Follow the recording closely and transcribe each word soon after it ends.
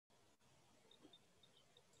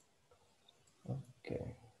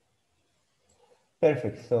Okay.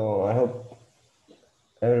 Perfect. So I hope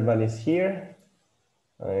everybody's here.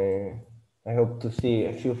 I hope to see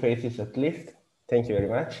a few faces at least. Thank you very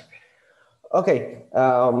much. Okay.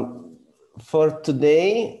 For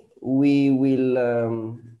today, we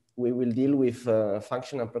will deal with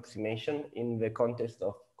function approximation in the context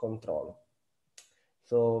of control.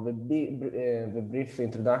 So the brief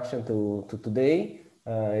introduction to today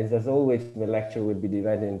is, as always, the lecture will be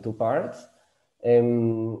divided in two parts,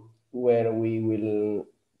 where we will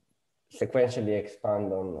sequentially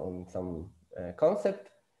expand on some concept.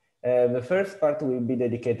 The first part will be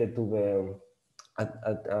dedicated to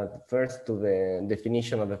the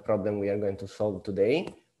definition of the problem we are going to solve today,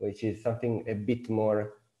 which is something a bit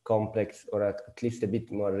more complex, or at least a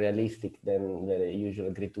bit more realistic than the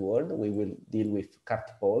usual grid world. We will deal with cart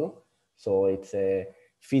pole. So it's a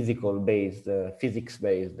physics-based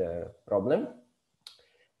problem.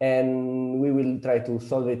 And we will try to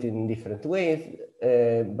solve it in different ways,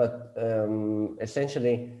 but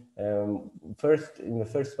essentially, in the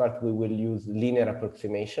first part, we will use linear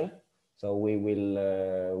approximation. So we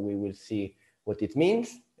will see what it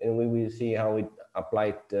means, and we will see how it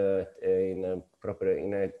applied in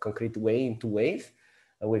a concrete way in two ways,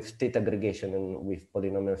 with state aggregation and with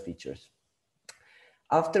polynomial features.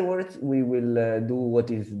 Afterwards, we will do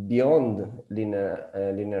what is beyond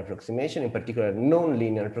linear approximation, in particular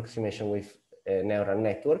non-linear approximation with neural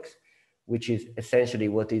networks, which is essentially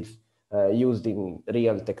what is used in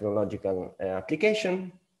real technological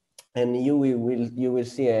application. And you will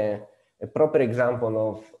see a proper example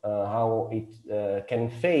of how it can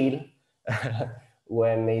fail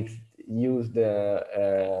when it's used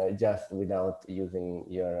just without using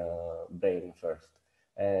your brain first.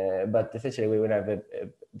 But essentially, we will have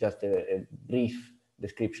just a brief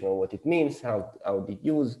description of what it means, how it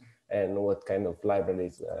use, and what kind of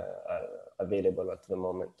libraries are available at the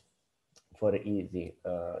moment for easy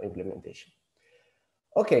implementation.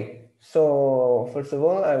 Okay, so first of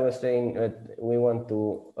all, I was saying that we want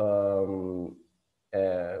to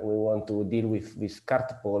deal with this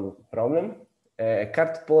cart pole problem.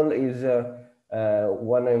 Cart pole is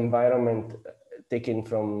one environment taken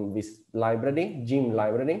from this library, GIM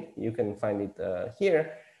library. You can find it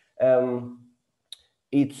here.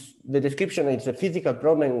 It's the description. It's a physical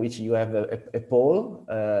problem in which you have a pole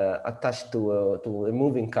attached to a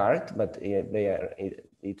moving cart, but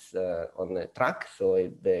it's on a track. So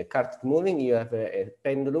the cart is moving. You have a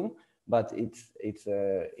pendulum, but it's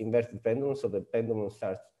an inverted pendulum. So the pendulum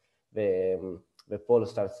starts, the pole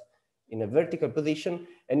starts in a vertical position,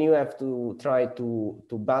 and you have to try to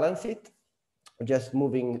balance it, just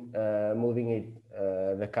moving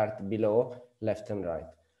the cart below, left and right.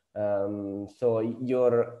 So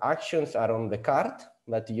your actions are on the cart,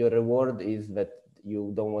 but your reward is that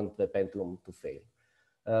you don't want the pendulum to fail.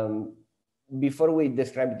 Before we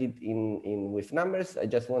describe it with numbers, I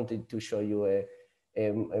just wanted to show you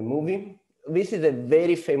a movie. This is a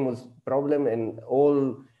very famous problem, and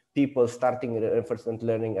all people starting reinforcement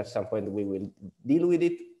learning at some point we will deal with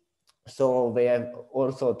it. So they have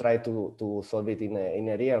also tried to solve it in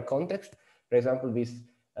a real context. For example, this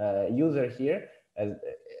user here has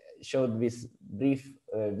showed this brief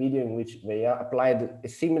video in which they applied a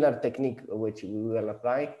similar technique which we will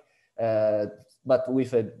apply, but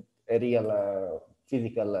with a real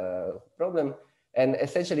physical problem. And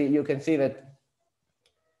essentially, you can see that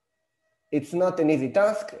it's not an easy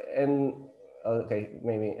task. And okay,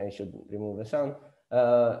 maybe I should remove the sound.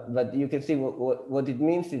 But you can see what it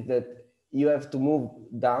means is that you have to move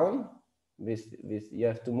down. You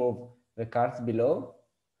have to move the cart below,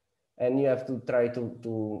 and you have to try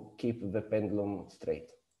to keep the pendulum straight.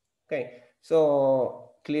 Okay,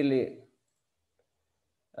 so clearly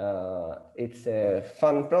it's a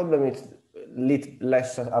fun problem. It's a little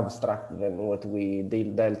less abstract than what we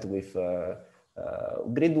dealt with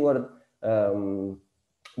grid world.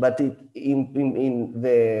 But in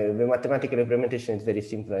the mathematical implementation is very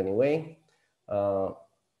simple anyway.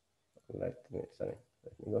 Let me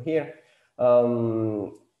go here.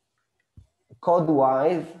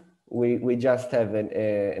 Code-wise, we just have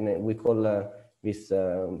we call this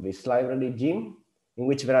library GIM, in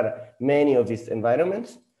which there are many of these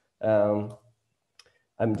environments.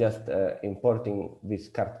 I'm just importing this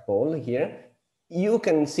cart pole here. You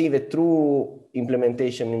can see the true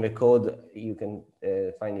implementation in the code. You can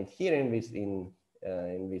find it here in this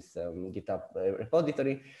GitHub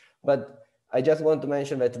repository. But I just want to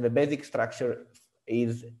mention that the basic structure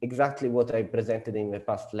is exactly what I presented in the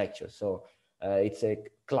past lecture. So it's a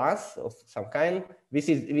class of some kind. This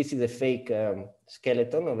is a fake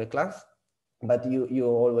skeleton of a class, but you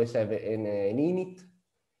always have an init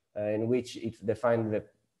in which it's defined the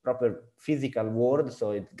proper physical world,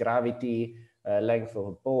 so it's gravity, length of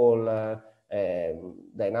a pole,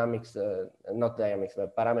 dynamics, not dynamics,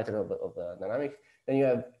 but parameter of dynamics. Then you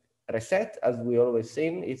have reset, as we always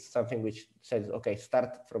seen. It's something which says, okay,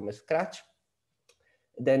 start from scratch.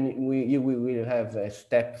 Then you will have a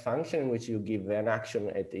step function in which you give an action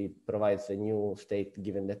and it provides a new state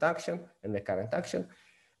given that action and the current action.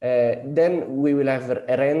 Then we will have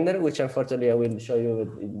a render, which unfortunately I will show you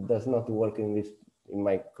it does not work in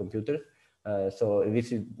my computer. So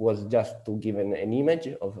this was just to give an image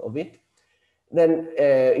of it. Then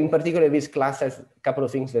in particular, this class has a couple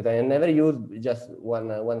of things that I never used, just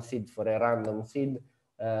one seed for a random seed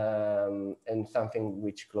and something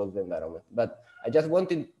which closed the environment. But I just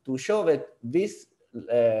wanted to show that this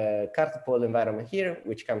cart pole environment here,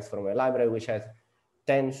 which comes from a library which has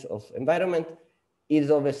tens of environment, is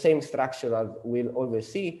of the same structure as we'll always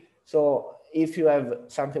see. So if you have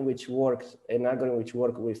something which works, an algorithm which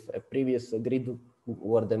works with a previous grid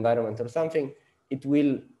word environment or something, it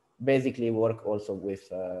will basically work also with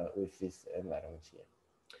this environment here.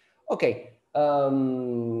 Okay,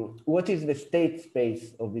 what is the state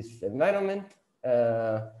space of this environment?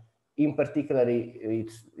 In particular,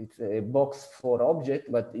 it's a box for object,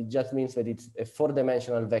 but it just means that it's a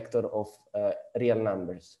 4-dimensional vector of real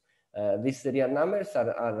numbers. These real numbers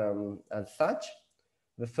are as such.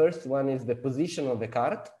 The first one is the position of the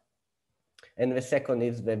cart, and the second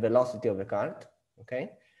is the velocity of the cart,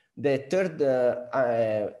 okay? The third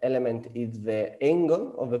element is the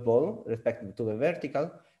angle of the pole respective to the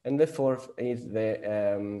vertical, and the fourth is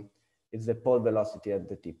the pole velocity at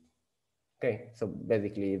the tip. Okay, so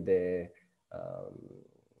basically the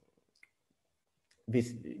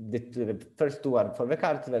first two are for the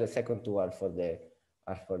cart, the second two are for the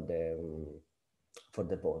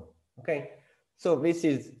pole. Okay, so this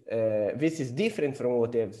is different from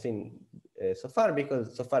what we have seen so far,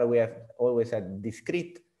 because so far we have always had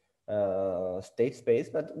discrete state space,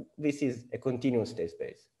 but this is a continuous state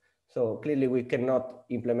space. So clearly we cannot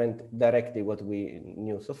implement directly what we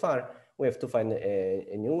knew so far. We have to find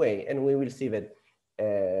a new way, and we will see that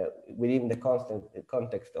within the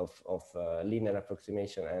context of linear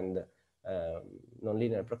approximation and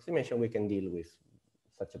nonlinear approximation, we can deal with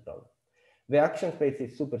such a problem. The action space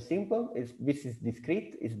is super simple. This is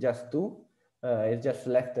discrete. It's just two. It's just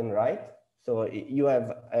left and right. So you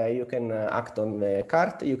have you can act on the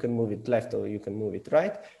cart. You can move it left or you can move it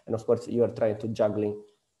right. And of course, you are trying to juggling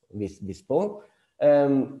this pole.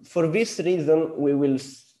 For this reason, we will.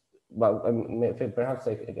 Well, perhaps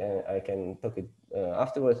I can talk it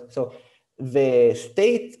afterwards. So the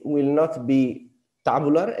state will not be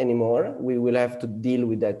tabular anymore. We will have to deal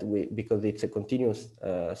with that because it's a continuous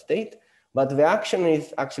state. But the action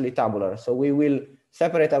is actually tabular. So we will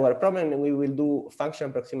separate our problem and we will do function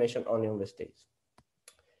approximation only on the states.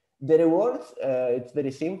 The rewards, it's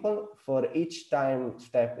very simple. For each time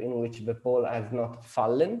step in which the pole has not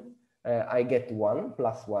fallen, I get 1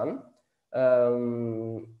 plus 1.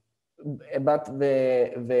 But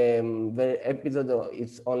the episode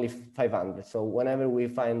is only 500. So whenever we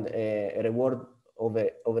find a reward of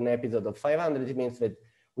an episode of 500, it means that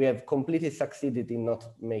we have completely succeeded in not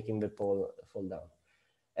making the pole fall down.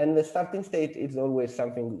 And the starting state is always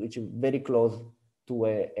something which is very close to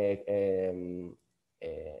a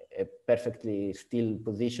perfectly still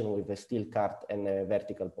position with a still cart and a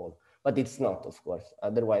vertical pole. But it's not, of course.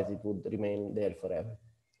 Otherwise, it would remain there forever.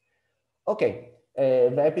 Okay.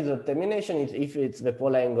 The episode termination is if it's the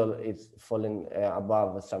pole angle, it's fallen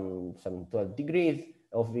above some 12 degrees,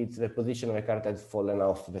 of which the position of the cart has fallen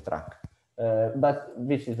off the track. But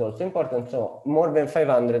this is also important. So more than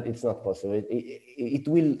 500, it's not possible. It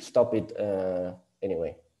will stop it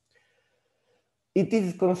anyway. It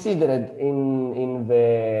is considered in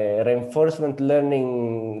the reinforcement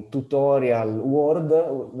learning tutorial world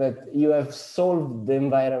that you have solved the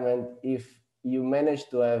environment if you manage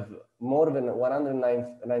to have more than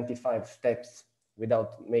 195 steps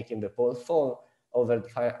without making the pole fall over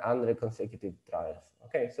 500 consecutive trials.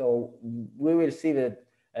 Okay, so we will see that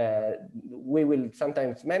we will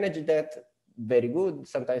sometimes manage that very good.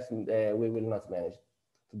 Sometimes we will not manage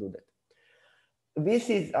to do that. This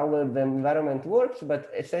is how the environment works, but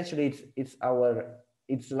essentially it's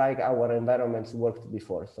like our environments worked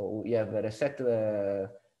before. So we have a reset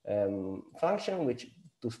function which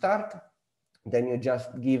to start. Then you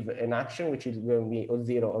just give an action, which is going to be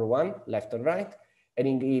 0 or 1, left or right, and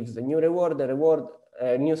it gives a new reward,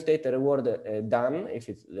 a new state, a reward done, if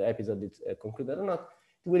it's the episode is concluded or not.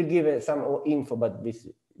 It will give some info, but this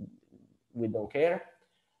we don't care.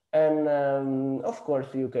 And of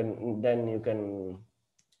course, you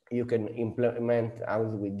you can implement, as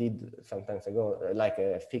we did sometimes ago, like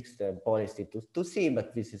a fixed policy to see,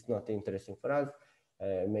 but this is not interesting for us.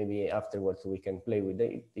 Maybe afterwards we can play with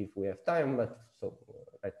it if we have time, but so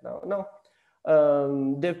right now, no.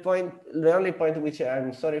 The only point which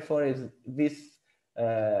I'm sorry for is this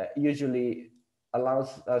usually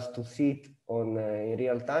allows us to see it on in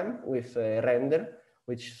real time with render,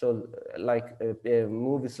 which so like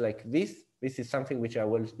movies like this. This is something which I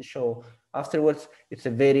will show afterwards. It's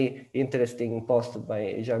a very interesting post by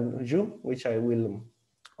Jean Zhu, which I will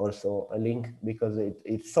also link because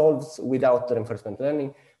it solves without reinforcement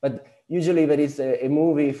learning. But usually there is a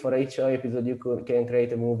movie for each episode. You can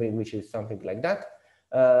create a movie which is something like that.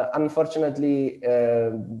 Unfortunately,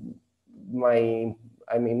 my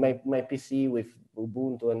PC with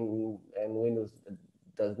Ubuntu and Windows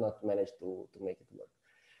does not manage to make it work.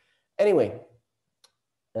 Anyway,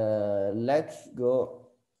 let's go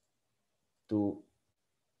to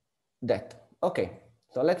that. Okay,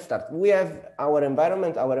 so let's start. We have our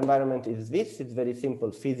environment. Our environment is this. It's very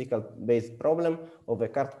simple physical-based problem of a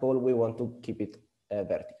cart pole. We want to keep it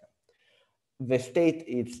vertical. The state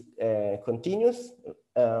is continuous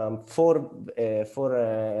for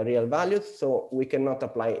real values, so we cannot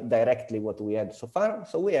apply directly what we had so far.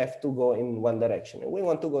 So we have to go in one direction, and we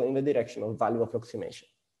want to go in the direction of value approximation.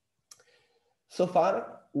 So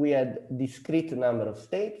far, we had discrete number of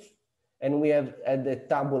states, and we have had a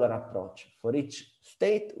tabular approach. For each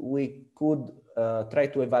state, we could try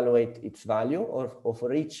to evaluate its value, or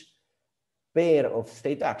for each pair of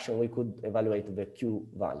state action, we could evaluate the Q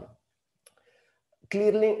value.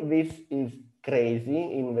 Clearly, this is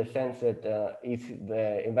crazy in the sense that if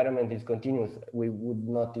the environment is continuous, we would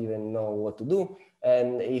not even know what to do.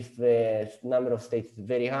 And if the number of states is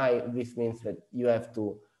very high, this means that you have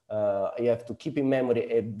to keep in memory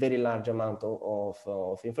a very large amount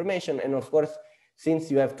of information. And of course, since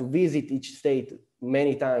you have to visit each state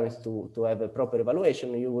many times to have a proper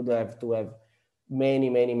evaluation, you would have to have many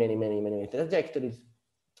trajectories.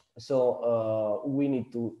 So we need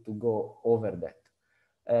to go over that.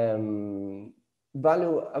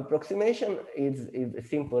 Value approximation is a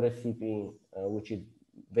simple recipe, which is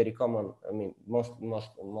very common. I mean, most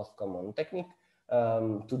common technique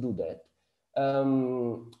to do that.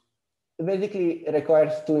 Basically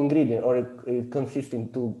requires two ingredients, or it consists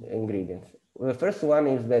in two ingredients. The first one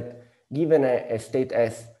is that given a state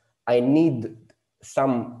S, I need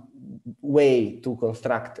some way to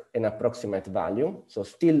construct an approximate value. So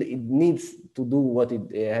still it needs to do what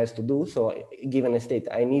it has to do. So given a state,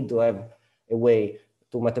 I need to have a way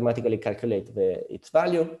to mathematically calculate its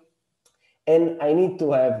value. And I need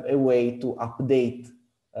to have a way to update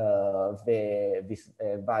this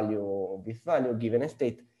value given a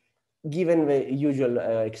state, given the usual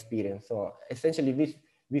experience. So essentially this,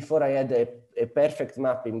 before I had a perfect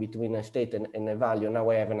mapping between a state and a value, now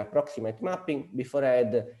I have an approximate mapping. Before I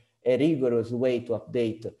had a rigorous way to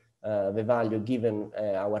update the value given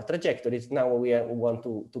our trajectories, now we want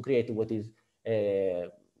to create what is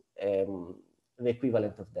the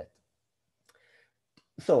equivalent of that.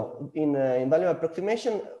 So in value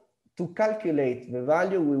approximation, to calculate the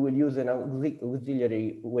value, we will use an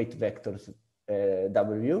auxiliary weight vectors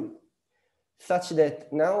W, such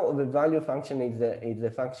that now the value function is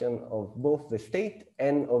a function of both the state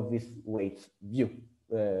and of this weight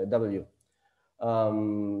W.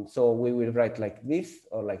 So we will write like this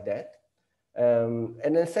or like that.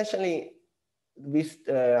 And essentially, this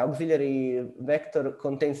auxiliary vector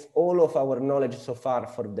contains all of our knowledge so far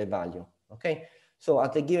for the value, okay? So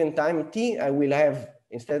at a given time t, I will have,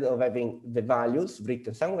 instead of having the values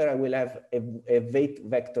written somewhere, I will have a weight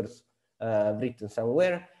vectors written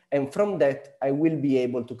somewhere. And from that, I will be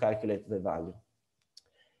able to calculate the value.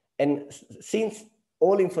 And since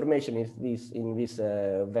all information is in this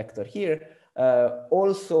vector here,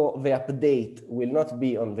 also the update will not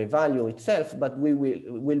be on the value itself, but we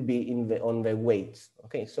will be on the weights.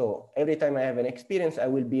 Okay, so every time I have an experience, I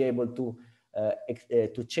will be able to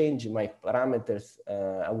change my parameters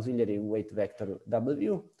auxiliary weight vector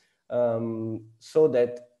W, so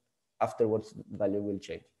that afterwards the value will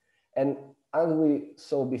change. And as we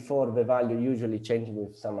saw before, the value usually changes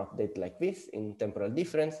with some update like this in temporal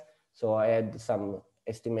difference. So I add some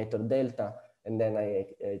estimator delta, and then I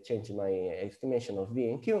change my estimation of V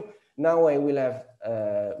and Q. Now I will have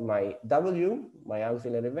my W, my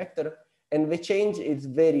auxiliary vector, and the change is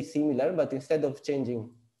very similar, but instead of changing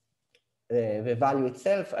the value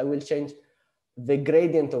itself, I will change the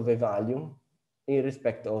gradient of the value in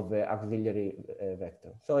respect of the auxiliary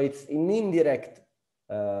vector. So it's an indirect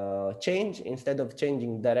change. Instead of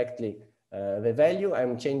changing directly the value,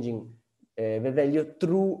 I'm changing the value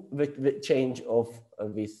through the change of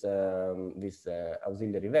this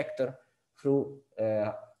auxiliary vector through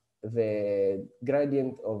the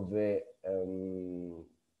gradient of the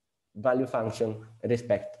value function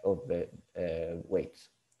respect of the weights.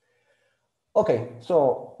 Okay,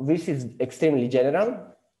 so this is extremely general,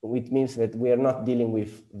 which means that we are not dealing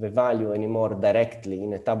with the value anymore directly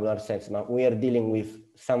in a tabular sense, but we are dealing with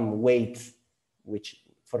some weights which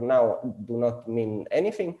for now do not mean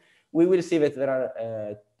anything. We will see that there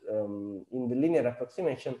are, in the linear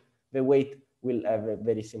approximation, the weight will have a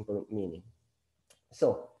very simple meaning.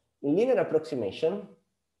 So in linear approximation,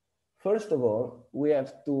 first of all, we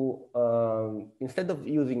have to, instead of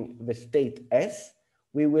using the state S,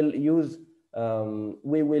 we will use,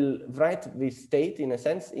 we will write this state in a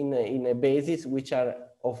sense in a basis which are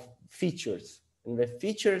of features. And the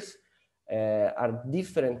features are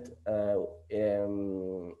different,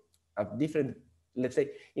 let's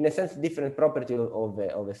say, in a sense, different property of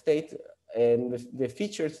a state. And the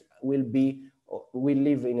features will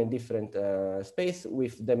live in a different space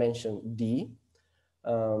with dimension D.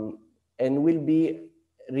 And will be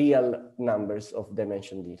real numbers of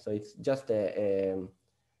dimension D. So it's just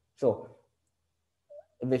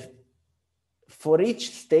for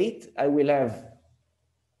each state, I will have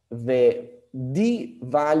the D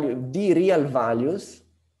real values,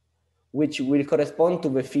 which will correspond to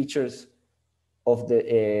the features of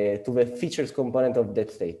the features component of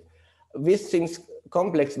that state. This seems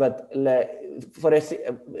complex, but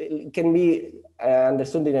it can be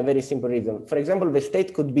understood in a very simple reason. For example, the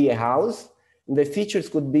state could be a house. The features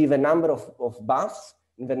could be the number of baths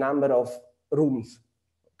and the number of rooms.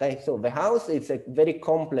 Okay, so the house is a very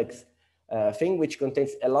complex thing which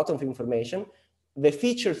contains a lot of information. The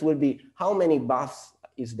features will be how many baths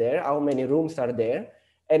is there, how many rooms are there.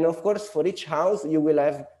 And of course, for each house, you will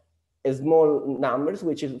have a small numbers,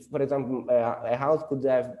 which is, for example, a house could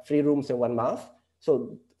have 3 rooms and 1 bath.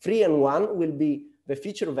 So 3 and 1 will be the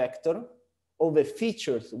feature vector of the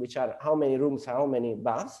features, which are how many rooms, how many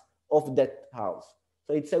baths of that house.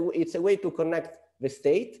 So it's a way to connect the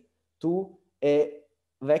state to a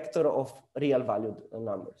vector of real valued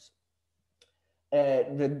numbers.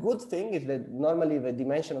 The good thing is that normally the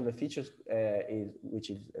dimension of the features, which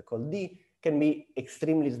is called D, can be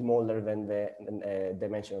extremely smaller than the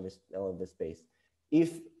dimension of the space.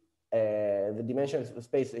 If the dimension of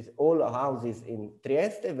space is all houses in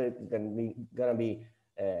Trieste, then we're gonna be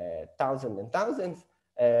thousands and thousands.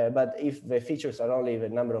 But if the features are only the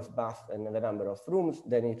number of baths and the number of rooms,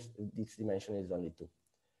 then this dimension is only 2.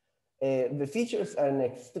 The features are an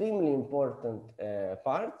extremely important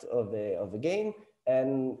part of the game,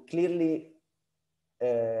 and clearly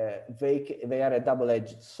they are a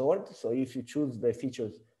double-edged sword. So if you choose the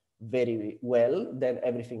features very well, then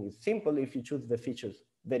everything is simple. If you choose the features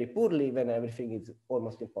very poorly, then everything is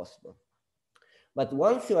almost impossible. But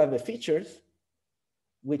once you have the features,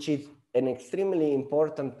 which is an extremely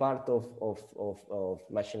important part of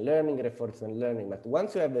machine learning, reinforcement learning, but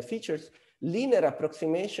once you have the features, linear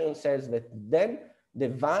approximation says that then the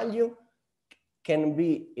value can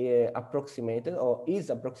be approximated or is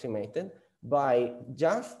approximated by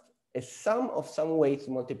just a sum of some weights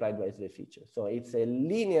multiplied by the feature. So it's a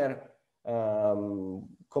linear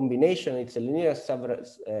combination, it's a linear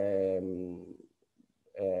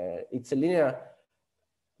it's a linear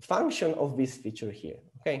function of this feature here.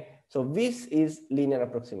 Okay, so this is linear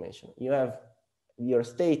approximation. You have your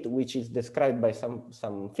state, which is described by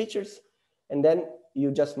some features, and then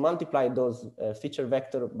you just multiply those feature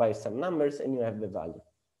vector by some numbers, and you have the value.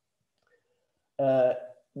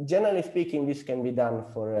 Generally speaking, this can be done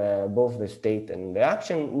for both the state and the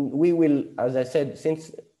action. We will, as I said,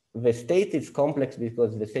 since the state is complex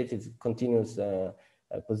because the state is continuous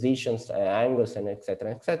positions, angles, and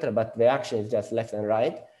etc., but the action is just left and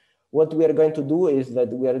right. What we are going to do is that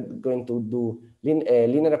we are going to do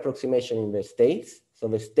linear approximation in the states. So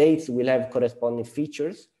the states will have corresponding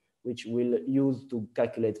features, which we'll use to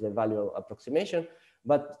calculate the value of approximation,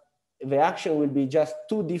 but the action will be just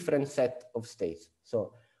 2 different sets of states.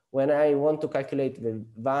 So when I want to calculate the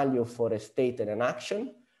value for a state and an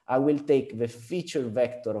action, I will take the feature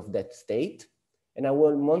vector of that state, and I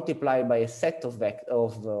will multiply by a set of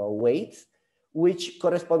weights, which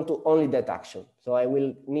correspond to only that action. So I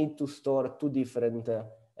will need to store 2 different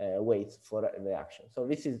weights for the action. So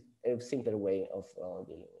this is a simpler way of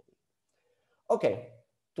dealing with it. Okay,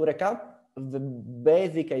 to recap, the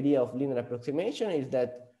basic idea of linear approximation is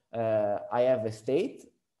that I have a state,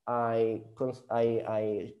 I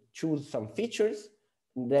choose some features,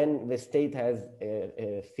 then the state has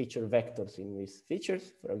feature vectors in these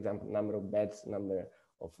features, for example, number of beds, number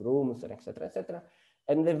of rooms, and etc., etc.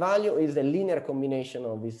 And the value is a linear combination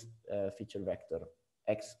of this feature vector,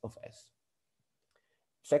 x of s.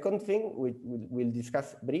 Second thing we'll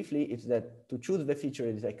discuss briefly is that to choose the feature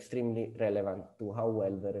is extremely relevant to how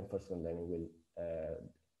well the reinforcement learning will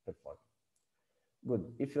perform. Good.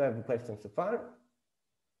 If you have questions so far.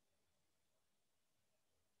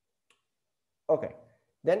 Okay.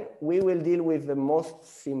 Then we will deal with the most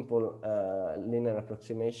simple linear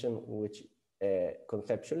approximation, which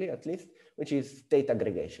conceptually at least, which is state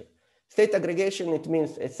aggregation. State aggregation, it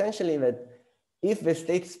means essentially that if the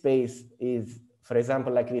state space is, for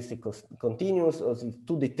example, like this, continuous or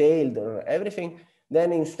too detailed or everything,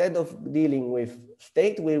 then instead of dealing with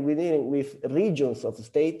state, we'll be dealing with regions of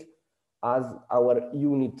state as our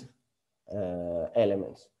unit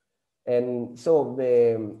elements. And so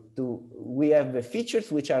we have the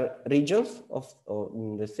features which are regions of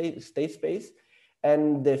the state space,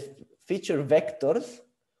 and the feature vectors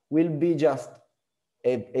will be just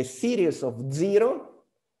a series of 0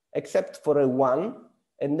 except for a 1,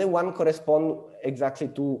 and the 1 corresponds exactly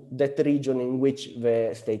to that region in which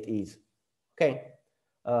the state is. Okay,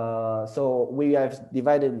 so we have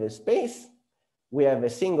divided the space, we have a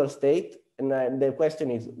single state, and the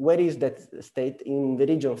question is, where is that state in the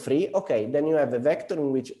region 3? Okay, then you have a vector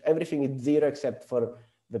in which everything is 0 except for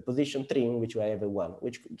the position 3 in which I have a 1,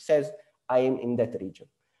 which says I am in that region.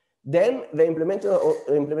 Then the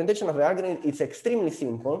implementation of the algorithm is extremely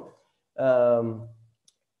simple.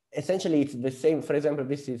 Essentially, it's the same. For example,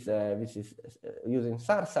 this is using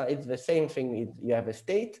SARSA. It's the same thing. You have a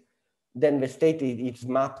state, then the state is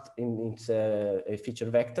mapped in its a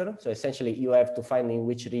feature vector. So essentially, you have to find in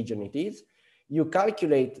which region it is. You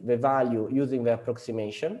calculate the value using the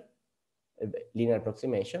approximation, linear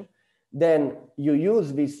approximation. Then you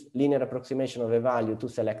use this linear approximation of the value to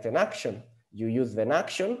select an action. You use an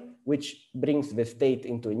action, which brings the state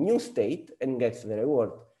into a new state and gets the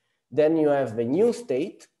reward. Then you have the new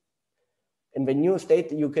state. In the new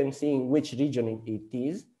state, you can see in which region it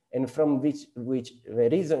is, and from which the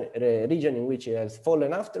region in which it has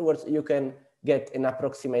fallen afterwards, you can get an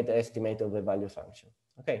approximate estimate of the value function.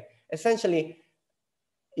 Okay, essentially,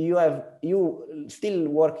 you still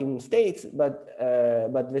work in states, but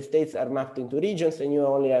the states are mapped into regions, and you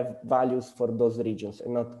only have values for those regions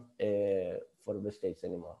and not for the states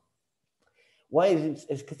anymore. Why is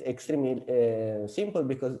it extremely simple?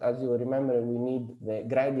 Because as you remember, we need the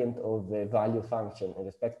gradient of the value function in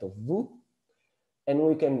respect of v, and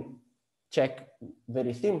we can check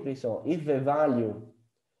very simply. So if the value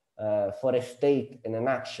for a state and an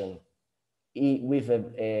action with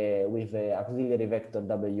the auxiliary vector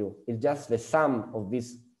w is just the sum of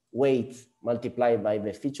these weights multiplied by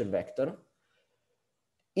the feature vector,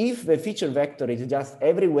 if the feature vector is just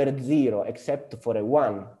everywhere 0 except for a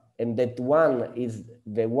 1, and that 1 is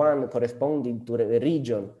the one corresponding to the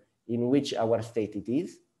region in which our state it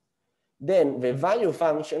is, then the value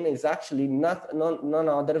function is actually none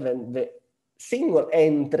other than the single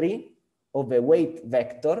entry of the weight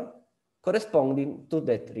vector corresponding to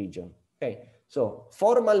that region. Okay, so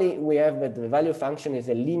formally we have that the value function is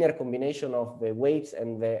a linear combination of the weights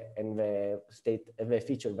and the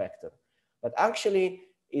feature vector, but actually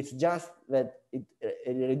it's just that it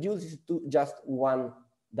reduces to just one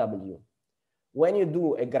W. When you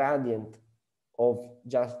do a gradient of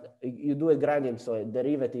so a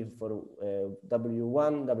derivative for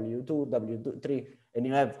W1, W2, W3, and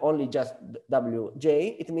you have only just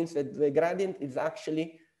Wj, it means that the gradient is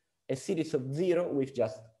actually a series of 0 with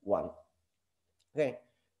just 1. Okay,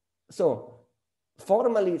 so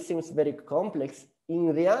formally it seems very complex.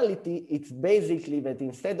 In reality, it's basically that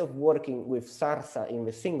instead of working with SARSA in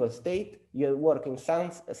the single state, you're working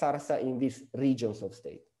SARSA in these regions of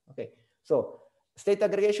state. Okay, so state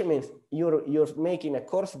aggregation means you're making a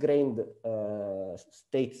coarse-grained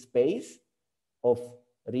state space of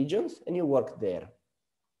regions, and you work there,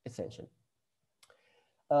 essentially.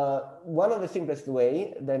 One of the simplest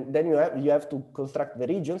way, then you have to construct the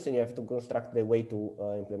regions, and you have to construct the way to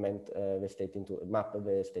implement the state map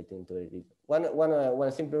the state into a region.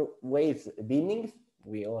 One simple way is binnings.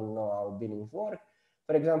 We all know how binnings work.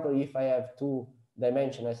 For example, if I have 2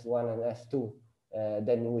 dimensions, S1 and S2,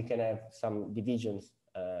 then we can have some divisions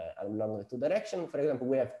along the 2 directions. For example,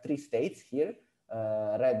 we have 3 states here,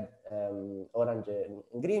 red, orange,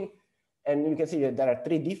 and green. And you can see that there are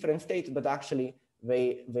 3 different states, but actually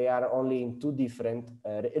they are only in 2 different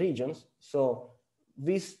regions. So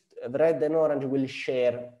this red and orange will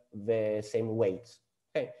share the same weights.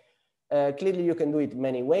 Okay. Clearly, you can do it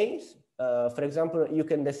many ways. For example, you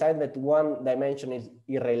can decide that 1 dimension is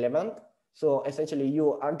irrelevant. So essentially,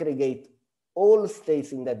 you aggregate all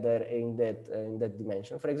states in that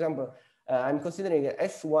dimension. For example, I'm considering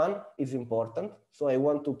S1 is important. So I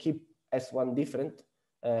want to keep S1 different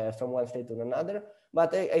from one state to another.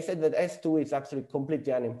 But I said that S2 is actually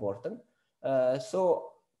completely unimportant.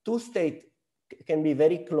 So two states can be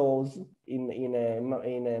very close in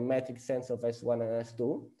a metric sense of S1 and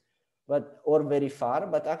S2, or very far,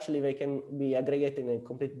 but actually they can be aggregated in a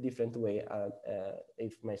completely different way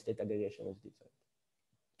if my state aggregation is different.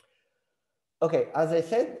 Okay, as I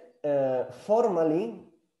said, formally,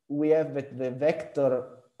 we have that the vector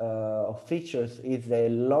of features is a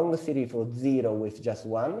long series of 0 with just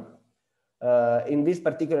 1. In this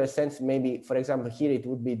particular sense, maybe, for example, here it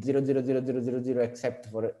would be 0, 0, 0, 0, 0, 0, except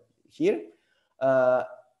for here.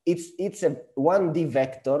 It's a 1D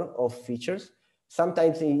vector of features.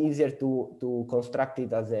 Sometimes it's easier to construct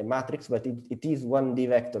it as a matrix, but it is 1D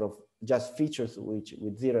vector of just features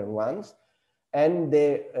with 0 and 1s. And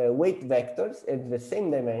the weight vectors have the same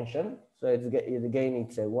dimension. So again,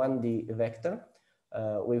 it's a 1D vector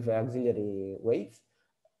with auxiliary weights,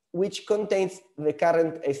 which contains the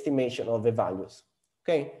current estimation of the values.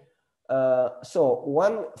 Okay.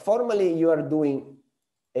 So formally, you are doing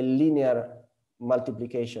a linear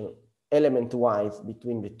multiplication element-wise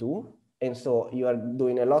between the two. And so you are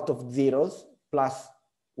doing a lot of zeros plus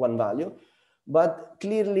one value. But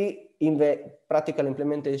clearly, in the practical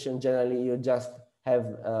implementation, generally, you just have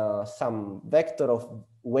some vector of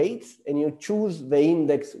weights, and you choose the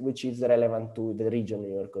index which is relevant to the region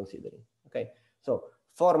you are considering. Okay, so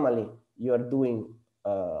formally, you are doing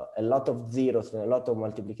a lot of zeros and a lot of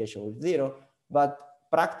multiplication with 0, but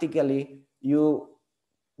practically, you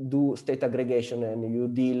do state aggregation and you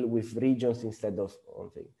deal with regions instead of one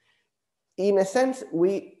thing. In a sense,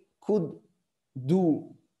 we could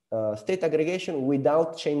do state aggregation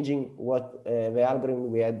without changing what the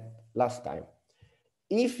algorithm we had last time.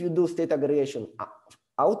 If you do state aggregation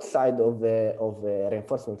outside of the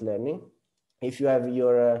reinforcement learning, if you have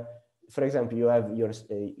your, for example, you have your,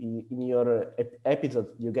 in your episode,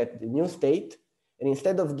 you get the new state, and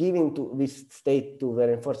instead of giving this state to the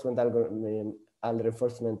reinforcement algorithm,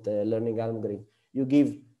 learning algorithm, you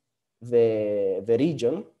give the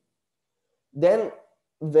region, then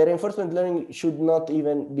the reinforcement learning should not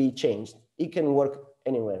even be changed. It can work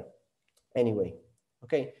anywhere, anyway.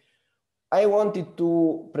 Okay. I wanted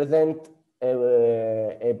to present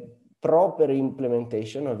a proper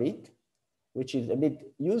implementation of it, which is a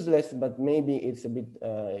bit useless, but maybe it's a bit,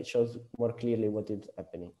 it shows more clearly what is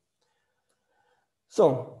happening.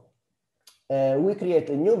 So we create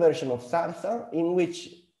a new version of SARSA in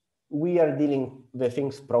which we are dealing the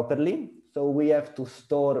things properly. So we have to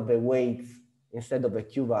store the weights instead of a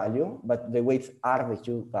Q value, but the weights are the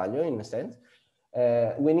Q value in a sense.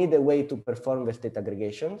 We need a way to perform the state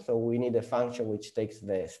aggregation. So we need a function which takes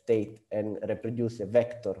the state and reproduce a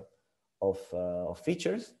vector of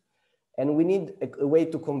features. And we need a way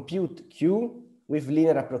to compute Q with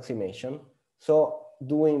linear approximation. So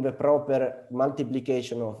doing the proper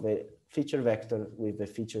multiplication of the feature vector with the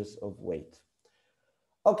features of weight.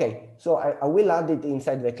 Okay, so I will add it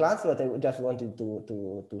inside the class, but I just wanted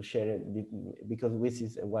to share it because this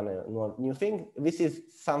is one new thing. This is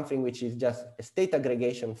something which is just a state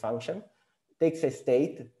aggregation function. It takes a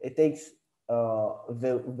state, it takes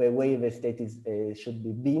the way the state is should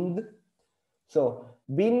be binned. So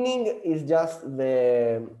binning is just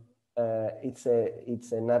the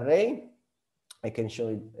it's an array. I can show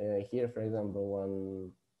it here, for example,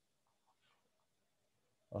 one.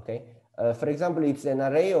 Okay. For example, it's an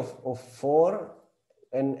array of 4,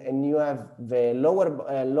 and you have the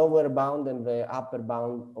lower bound and the upper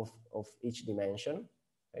bound of each dimension.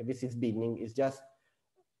 Okay, this is binning. It's just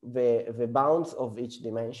the bounds of each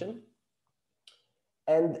dimension.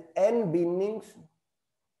 And n binnings,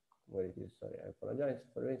 where it is, sorry, I apologize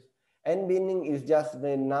for this. N binning is just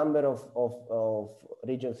the number of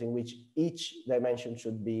regions in which each dimension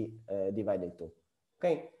should be divided to.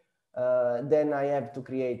 Okay. Then I have to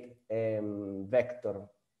create a vector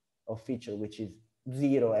of feature which is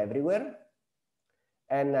 0 everywhere,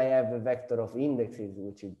 and I have a vector of indexes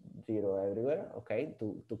which is 0 everywhere. Okay,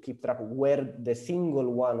 to keep track of where the single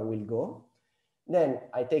one will go. Then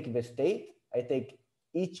I take the state. I take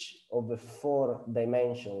each of the 4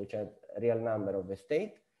 dimensions, which are real number of the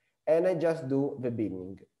state, and I just do the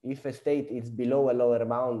binning. If a state is below a lower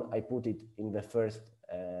bound, I put it in the first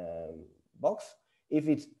box. If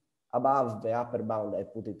it's above the upper bound, I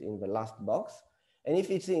put it in the last box. And if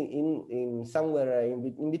it's in somewhere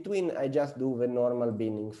in between, I just do the normal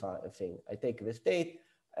binning thing. I take the state,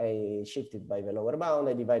 I shift it by the lower bound,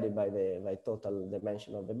 I divide it by the total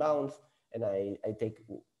dimension of the bounds, and I take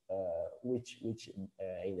which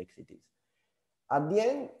index it is. At the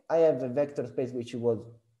end, I have a vector space which was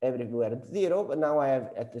everywhere 0, but now I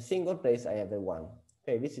have at a single place, I have a 1.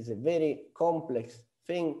 Okay, this is a very complex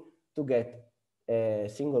thing to get a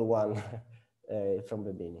single 1 from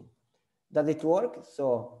the beginning. Does it work?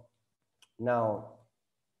 So now,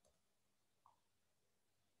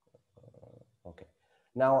 okay.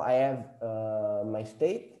 Now I have my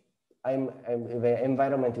state. The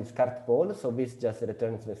environment is cart pole, so this just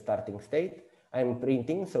returns the starting state. I'm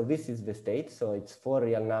printing, so this is the state, so it's 4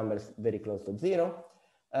 real numbers very close to 0.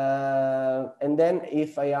 And then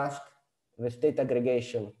if I ask the state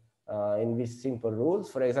aggregation in these simple rules,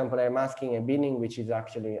 for example, I'm asking a binning which is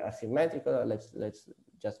actually asymmetrical.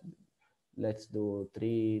 Let's do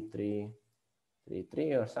 3, 3, 3,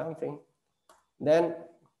 3 or something. Then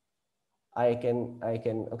I can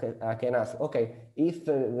ask, okay, if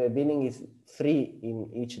the binning is 3 in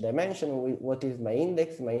each dimension, what is my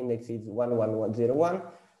index? My index is 1, 1, 1, 0, 1.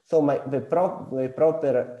 So the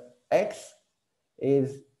proper X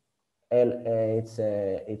is it's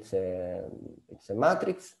a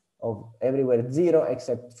matrix of everywhere 0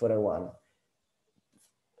 except for a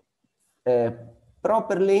 1.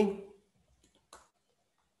 Properly,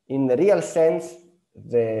 in the real sense,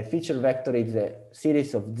 the feature vector is a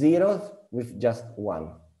series of zeros with just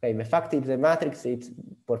 1. Okay, the fact it's a matrix, it's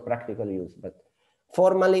for practical use, but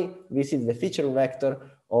formally, this is the feature vector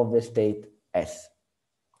of the state S.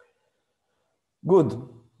 Good.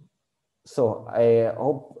 So I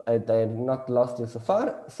hope I have not lost you so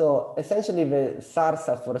far. So essentially the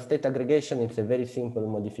SARSA for state aggregation, it's a very simple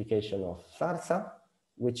modification of SARSA,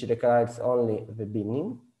 which requires only the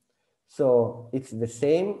binning. So it's the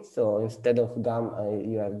same. So instead of gamma,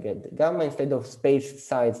 you have get gamma. Instead of space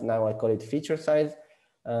size, now I call it feature size.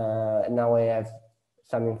 Now I have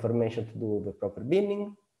some information to do with the proper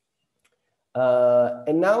binning.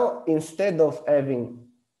 And now instead of having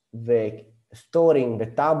the storing the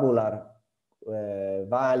tabular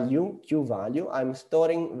value, Q value, I'm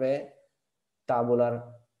storing the tabular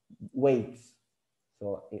weights.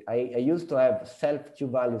 So I used to have self Q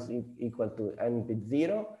values equal to n bit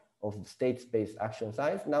 0 of state space action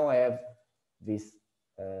size. Now I have this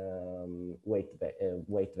weight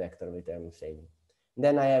vector that I'm saving.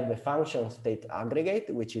 Then I have the function state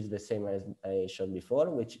aggregate, which is the same as I showed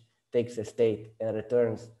before, which takes a state and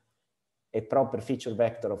returns a proper feature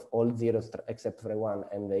vector of all zeros except for a 1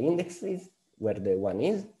 and the indexes where the 1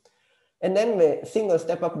 is. And then the single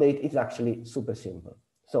step update is actually super simple.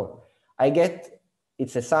 So I get,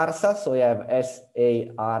 it's a SARSA, so I have S,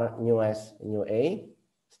 A, R, new S, new A,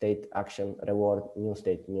 state, action, reward, new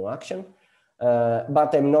state, new action.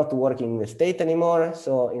 But I'm not working the state anymore.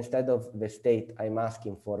 So instead of the state, I'm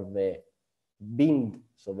asking for the bind,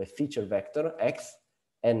 so the feature vector X,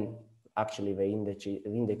 and actually the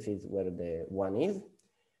index is where the 1 is.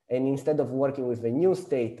 And instead of working with the new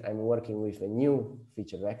state, I'm working with the new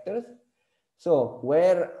feature vectors. So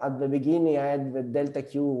where at the beginning I had the delta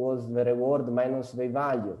Q was the reward minus the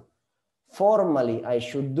value. Formally, I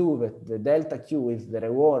should do that the delta Q is the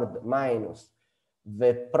reward minus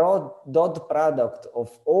the dot product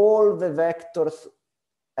of all the vectors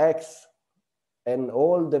X and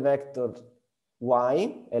all the vectors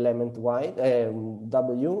Y, element Y,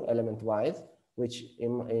 W, element Y, which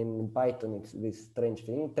in Python it's this strange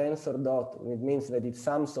thing, tensor dot, it means that it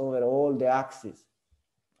sums over all the axes.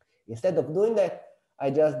 Instead of doing that,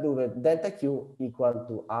 I just do the delta Q equal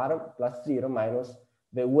to R plus 0 minus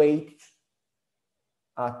the weight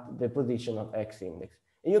at the position of X index.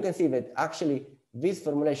 And you can see that actually this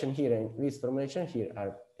formulation here and this formulation here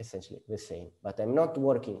are essentially the same, but I'm not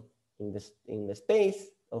working in the space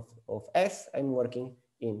of S, I'm working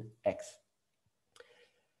in X.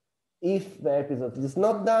 If the episode is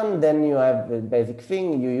not done, then you have the basic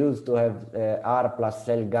thing. You used to have R plus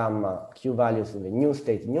cell gamma Q values in the new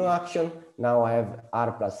state, new action. Now I have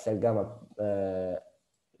R plus cell gamma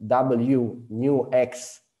W new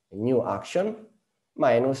X new action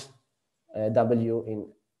minus W in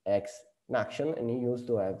X in action, and you used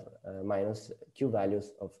to have minus Q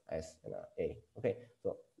values of S and A. Okay,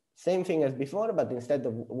 so same thing as before, but instead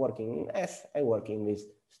of working in S, I work in this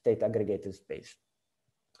state aggregated space.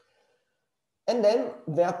 And then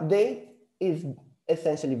the update is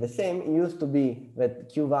essentially the same. It used to be that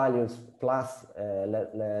Q values plus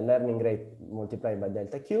learning rate multiplied by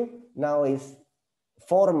delta Q. Now is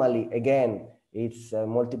formally, again, it's a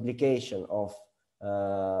multiplication of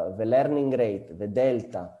the learning rate, the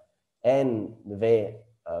delta, and the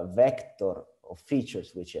vector of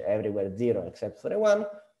features, which are everywhere 0 except for a 1.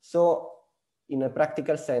 So in a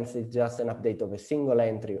practical sense, it's just an update of a single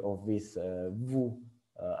entry of this V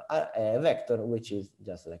vector, which is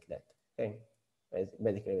just like that. Okay,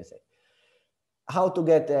 basically the same. how to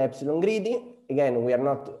get epsilon greedy? Again, we are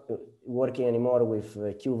not working anymore with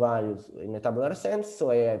Q values in a tabular sense.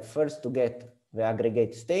 So I have first to get the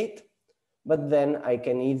aggregate state, but then I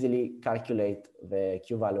can easily calculate the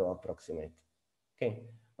Q value approximate. Okay,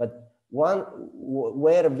 but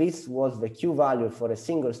where this was the Q value for a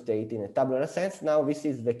single state in a tabular sense, now this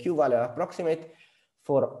is the Q value approximate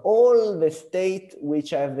for all the state which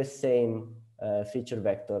have the same feature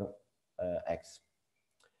vector X.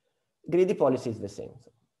 Greedy policy is the same.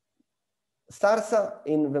 So, Sarsa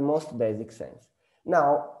in the most basic sense.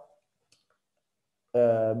 Now,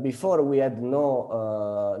 before we had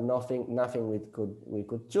nothing we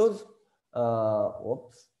could choose.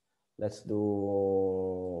 Whoops, let's do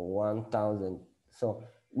 1000. So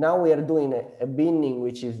now we are doing a binning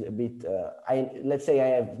which is a bit. Let's say I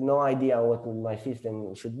have no idea what my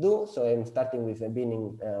system should do, so I'm starting with a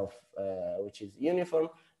binning of which is uniform.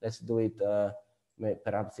 Let's do it.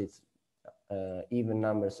 Perhaps it's even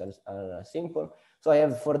numbers are simple. So I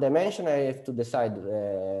have 4 dimensions. I have to decide.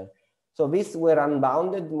 So these were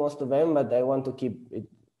unbounded, most of them, but I want to keep it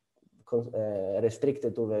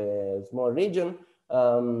restricted to the small region.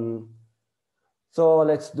 So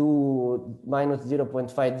let's do minus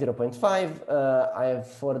 0.5, 0.5. I have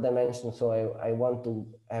 4 dimensions, so I want to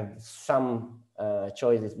have some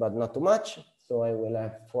choices, but not too much. So I will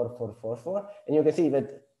have 4, 4, 4, 4. And you can see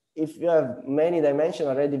that if you have many dimensions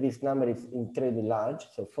already, this number is incredibly large.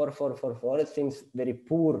 So 4, 4, 4, 4, it seems very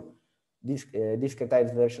poor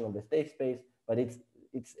discretized version of the state space, but it's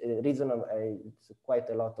reasonable. It's quite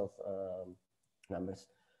a lot of numbers.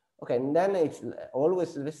 Okay, and then it's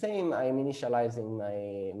always the same. I'm initializing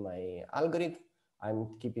my algorithm.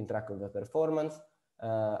 I'm keeping track of the performance.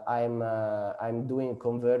 I'm doing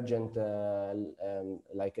convergent,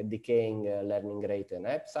 like a decaying learning rate and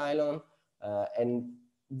epsilon, and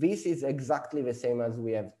this is exactly the same as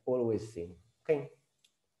we have always seen. Okay,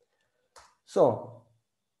 so.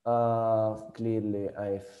 Clearly,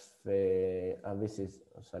 this is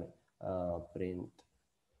sorry. Print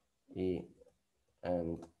E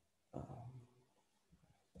and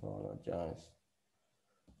apologize.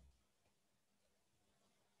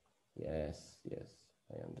 Yes,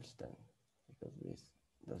 I understand, because this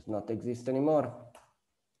does not exist anymore.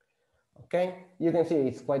 Okay, you can see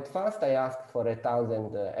it's quite fast. I asked for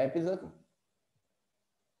 1,000 episodes,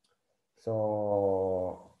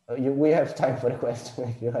 so. We have time for a question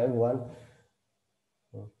if you have one.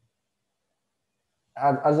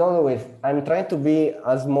 As always, I'm trying to be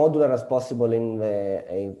as modular as possible in the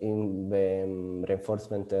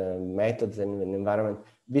reinforcement methods and environment.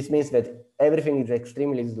 This means that everything is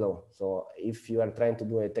extremely slow. So if you are trying to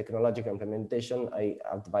do a technological implementation, I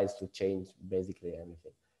advise to change basically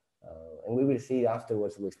everything. And we will see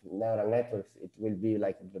afterwards with neural networks, it will be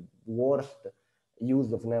like the worst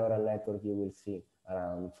use of neural network you will see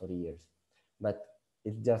around for years, but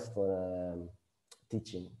it's just for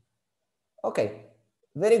teaching. Okay,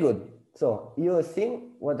 very good. So you see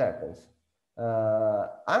what happens.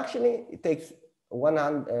 Actually, it takes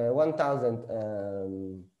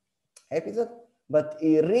 1,000 episodes, but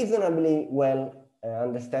it reasonably well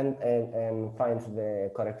understands and finds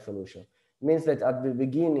the correct solution. It means that at the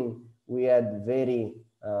beginning we had very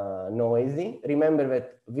noisy. Remember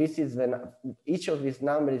that this is each of these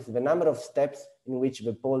numbers is the number of steps in which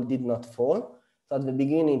the pole did not fall. So at the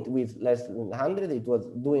beginning with less than 100, it was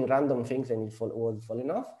doing random things and it was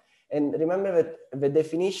falling off. And remember that the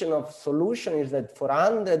definition of solution is that for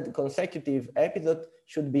 100 consecutive episodes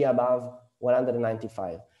should be above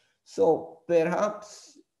 195. So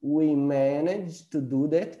perhaps we managed to do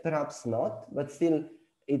that, perhaps not, but still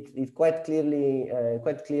it's quite clear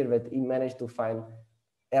that he managed to find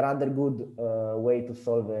a rather good way to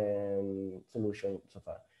solve a solution so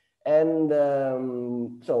far. And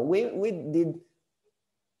so we did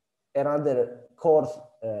a rather coarse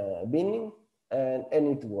binning and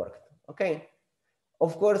it worked, okay?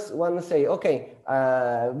 Of course, one say, okay,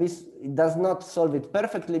 this does not solve it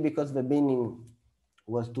perfectly because the binning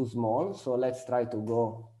was too small. So let's try to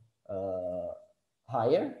go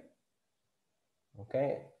higher,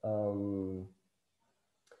 okay?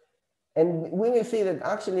 And we will see that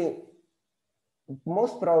actually,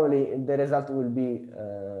 most probably the result will be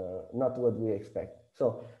not what we expect.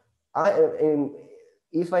 So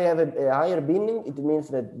if I have a higher binning, it means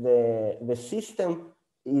that the system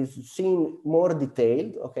is seen more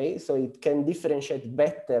detailed, okay? So it can differentiate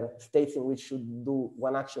better states in which should do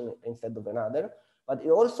one action instead of another. But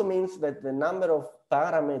it also means that the number of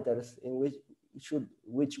parameters in which should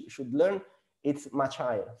learn, it's much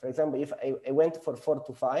higher. For example, if I went for 4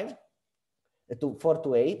 to 5, to 4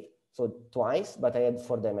 to 8, so twice, but I had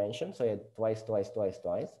 4 dimensions, so I had twice,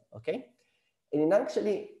 okay? And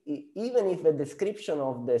actually, even if the description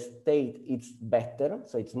of the state is better,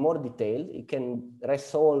 so it's more detailed, it can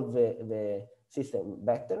resolve the system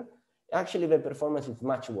better, actually the performance is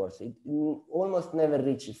much worse. It almost never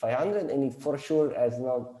reaches 500, and it for sure has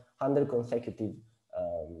not 100 consecutive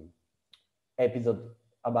episodes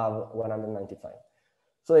above 195.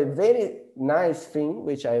 So a very nice thing,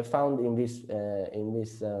 which I found in this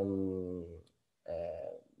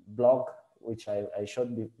blog, which I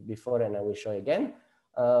showed before and I will show again,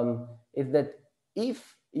 is that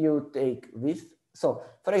if you take this, so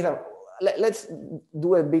for example, let's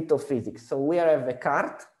do a bit of physics. So we have a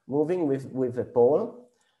cart moving with a pole,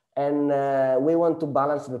 and we want to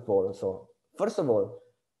balance the pole. So first of all,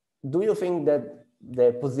 do you think that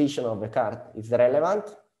the position of the cart is relevant?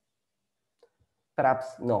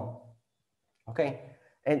 Perhaps no. Okay,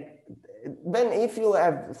 and then if you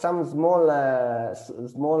have some small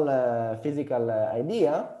physical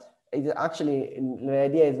idea, it actually the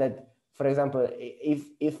idea is that, for example,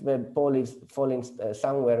 if the pole is falling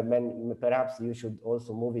somewhere, then perhaps you should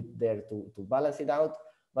also move it there to balance it out.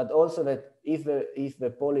 But also that if the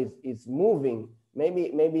pole is moving, maybe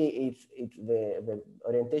it's the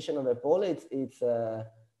orientation of the pole, it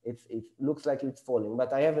looks like it's falling,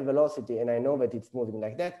 but I have a velocity and I know that it's moving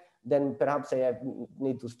like that, then perhaps I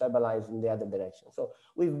need to stabilize in the other direction. So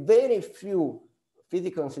with very few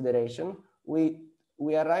physical consideration, we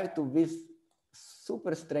arrive to this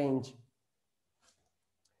super strange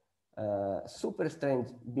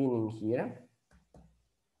binning here.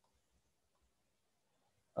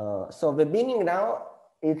 So the binning now,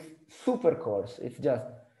 it's super coarse. It's just,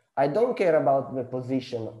 I don't care about the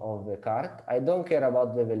position of the cart. I don't care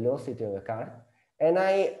about the velocity of the cart. And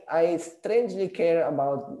I strangely care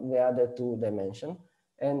about the other two dimensions.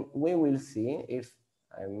 And we will see if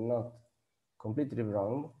I'm not completely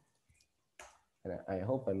wrong. And I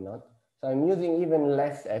hope I'm not. So I'm using even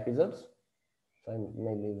less episodes. So I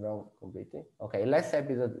may be wrong completely. Okay, less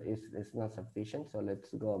episodes is not sufficient. So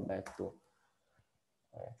let's go back to,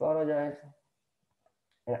 I apologize.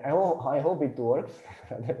 And I hope it works.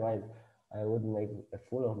 Otherwise, I would make a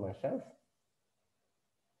fool of myself.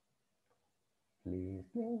 Please,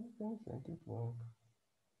 let it work.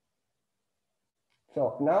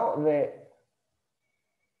 So now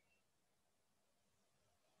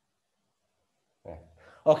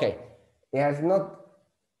okay, it has not,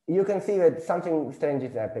 you can see that something strange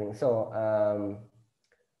is happening. So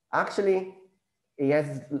actually, it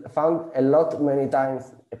has found many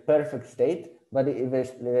times a perfect state, but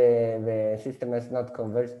the system has not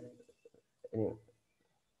converged.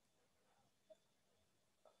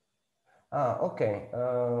 Okay.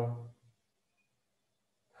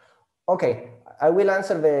 Okay, I will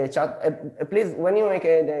answer the chat. Please, when you make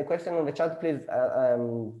the question on the chat, please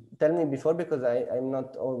tell me before, because I'm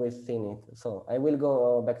not always seeing it. So I will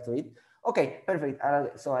go back to it. Okay, perfect.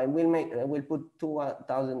 So I will put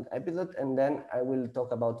 2,000 episodes, and then I will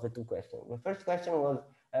talk about the two questions. The first question was,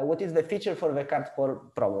 what is the feature for the cart pole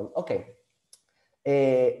problem? Okay.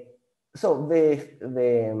 So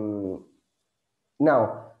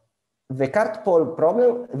now the cart pole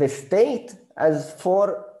problem, the state has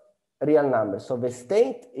 4 real numbers. So the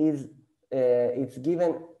state is it's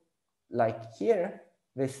given like here.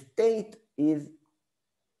 The state is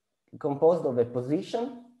composed of the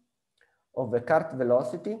position, of the cart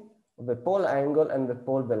velocity, of the pole angle, and the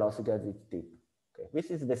pole velocity at its tip. Okay,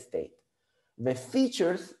 this is the state. The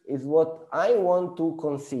features is what I want to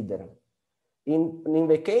consider. In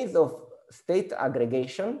the case of state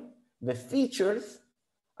aggregation, the features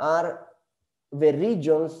are the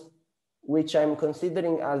regions which I'm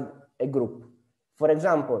considering as a group. For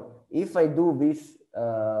example, if I do this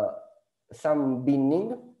some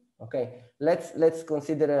binning, okay, let's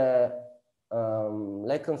consider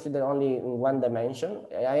only in one dimension.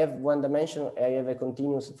 I have one dimension. I have a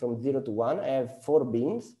continuous from 0 to 1. I have 4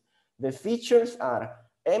 bins. The features are: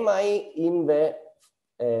 am I in the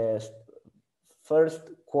first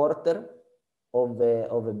quarter of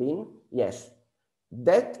the bin? Yes,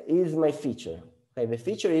 that is my feature. Okay, the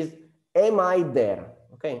feature is, am I there?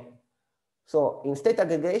 Okay, so in state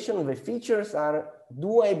aggregation, the features are,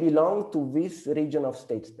 do I belong to this region of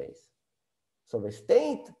state space? So the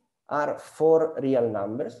state are 4 real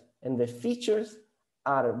numbers, and the features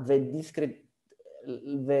are the discrete,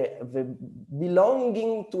 the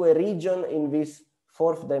belonging to a region in this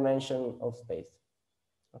 4th dimension of space.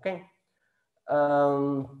 Okay.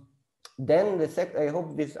 Then the second, I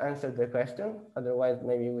hope this answered the question. Otherwise,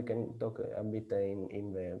 maybe we can talk a bit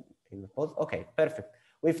in the post. Okay, perfect.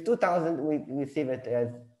 With 2000, we see that it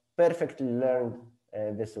has perfectly learned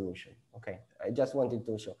the solution. Okay, I just wanted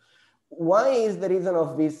to show. why is the reason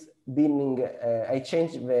of this binning? I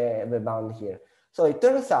changed the bound here. So it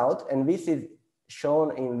turns out, and this is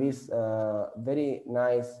shown in this very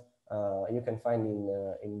nice, you can find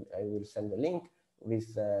I will send the link,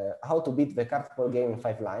 with how to beat the card pool game in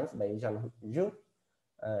 5 lines by Jean Zhu,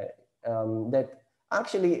 that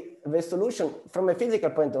actually the solution from a physical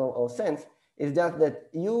point of sense is just that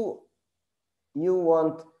you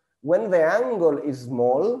want, when the angle is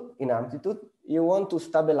small in amplitude, you want to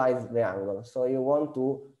stabilize the angle. So you want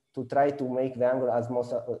to try to make the angle as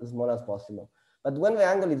small as possible. But when the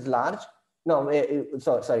angle is large, no,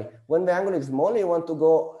 sorry, when the angle is small, you want to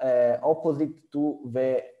go opposite to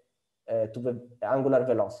the angular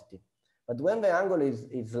velocity. But when the angle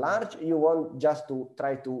is large, you want just to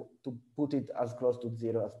try to put it as close to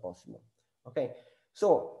 0 as possible. Okay,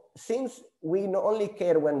 so since we only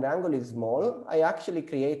care when the angle is small, I actually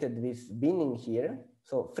created this binning here.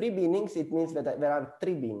 So 3 binnings, it means that there are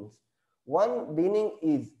 3 binnings. One binning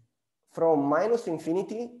is from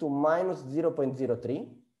 -infinity to -0.03.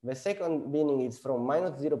 The second binning is from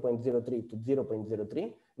 -0.03 to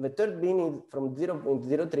 0.03. The third binning is from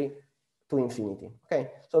 0.03 to infinity.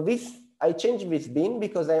 Okay, so I changed this bin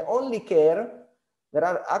because I only care. There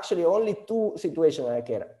are actually only 2 situations I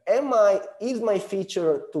care. Is my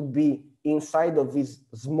feature to be inside of this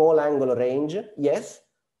small angle range? Yes,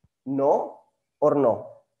 no, or no.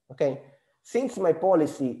 Okay. Since my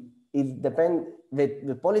policy is the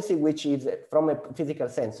policy which is from a physical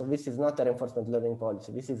sense. So this is not a reinforcement learning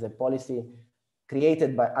policy. This is a policy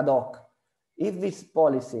created by ad hoc. If this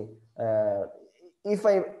policy, if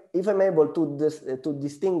I'm able to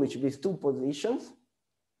distinguish these 2 positions,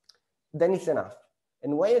 then it's enough.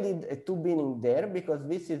 And why I did a 2 binning there? Because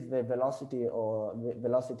this is the velocity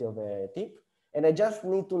of a tip, and I just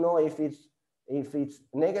need to know if it's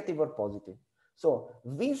negative or positive. So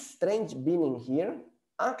this strange binning here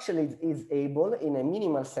actually is able, in a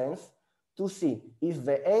minimal sense, to see if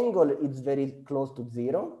the angle is very close to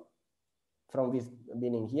 0 from this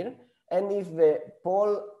binning here, and if the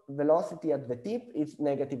pole velocity at the tip is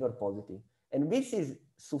negative or positive. And this is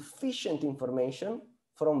sufficient information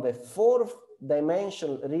from the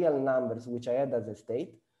 4-dimensional real numbers which I had as a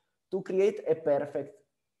state to create a perfect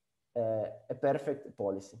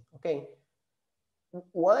policy. Okay.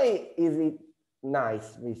 Why is it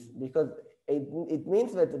nice? Because it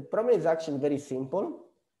means that the problem is actually very simple,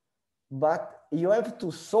 but you have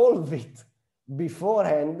to solve it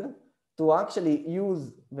beforehand to actually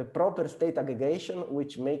use the proper state aggregation,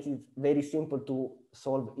 which makes it very simple to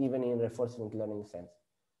solve even in reinforcement learning sense.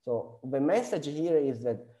 So the message here is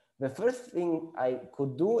that the first thing I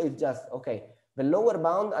could do is just, okay, the lower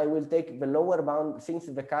bound, I will take the lower bound since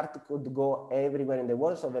the card could go everywhere in the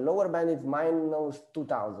world. So the lower band is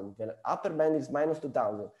 -2000, the upper band is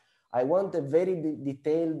 -2000. I want a very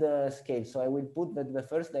detailed scale. So I will put that the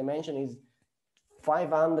first dimension is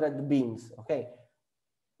 500 beams. Okay.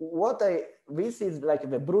 This is like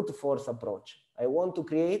the brute force approach. I want to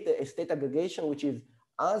create a state aggregation which is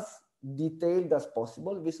as detailed as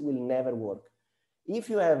possible. This will never work. If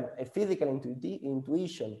you have a physical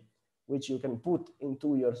intuition which you can put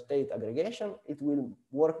into your state aggregation, it will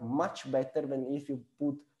work much better than if you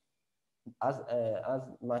put as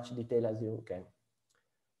much detail as you can.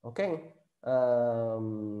 Okay,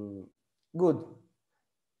 good.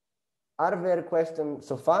 Are there questions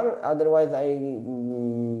so far? Otherwise,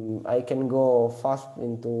 I can go fast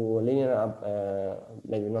into linear,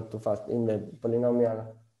 maybe not too fast, in the polynomial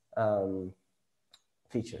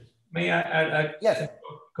features. May I yes.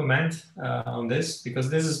 comment on this? Because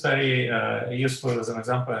this is very useful as an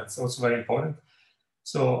example. It's also very important.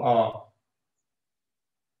 So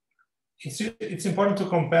it's important to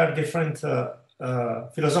compare different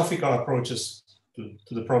philosophical approaches to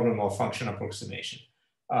the problem of function approximation.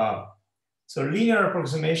 So linear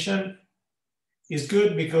approximation is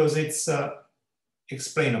good because it's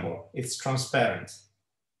explainable, it's transparent,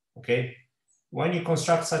 okay? When you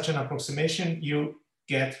construct such an approximation, you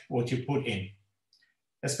get what you put in,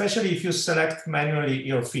 especially if you select manually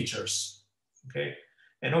your features, okay?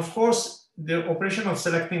 And of course, the operation of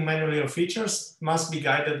selecting manually your features must be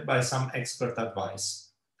guided by some expert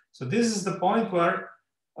advice. So this is the point where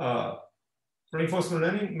reinforcement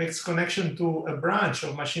learning makes connection to a branch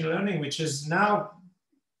of machine learning, which is now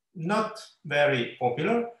not very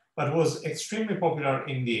popular, but was extremely popular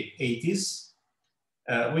in the 80s,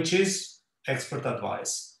 which is expert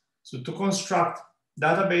advice. So to construct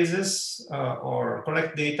databases or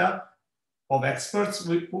collect data of experts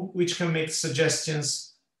which can make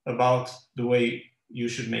suggestions about the way you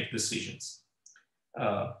should make decisions.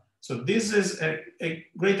 So this is a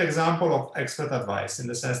great example of expert advice in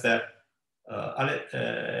the sense that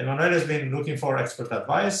Emanuele has been looking for expert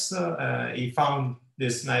advice. He found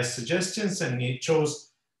these nice suggestions and he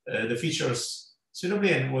chose the features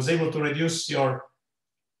suitably and was able to reduce your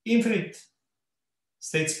infinite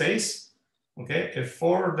state space, okay, a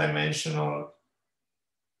 4-dimensional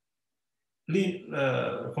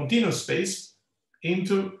continuous space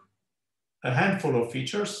into a handful of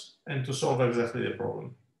features and to solve exactly the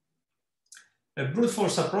problem. A brute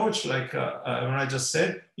force approach, like I just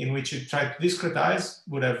said, in which you try to discretize,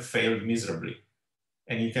 would have failed miserably.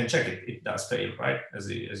 And you can check it, it does fail, right? As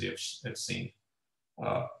you have seen.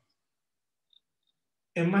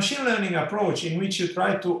 A machine learning approach in which you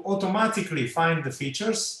try to automatically find the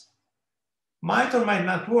features might or might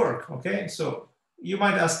not work, okay? So you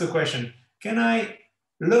might ask the question, can I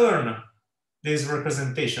learn this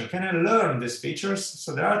representation? Can I learn these features?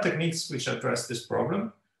 So there are techniques which address this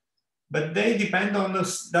problem, but they depend on the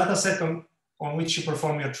data set on which you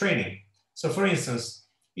perform your training. So for instance,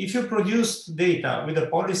 if you produce data with a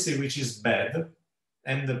policy which is bad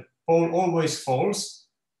and the pole always falls,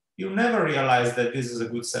 you'll never realize that this is a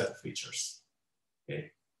good set of features,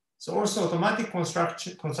 okay? So also automatic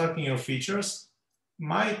constructing your features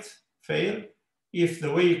might fail if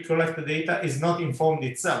the way you collect the data is not informed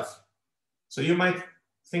itself. So you might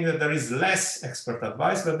think that there is less expert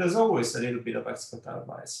advice, but there's always a little bit of expert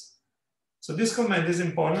advice. So this comment is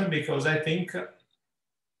important because I think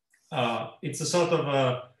it's a sort of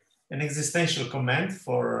an existential comment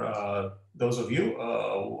for those of you,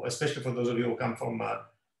 especially for those of you who come from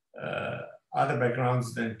other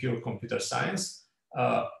backgrounds than pure computer science.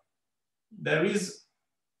 There is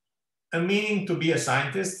a meaning to be a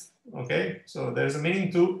scientist, okay? So there's a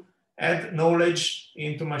meaning to add knowledge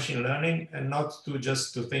into machine learning and not to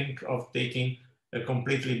just to think of taking a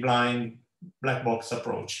completely blind black box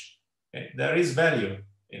approach. Okay? There is value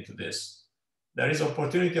into this. There is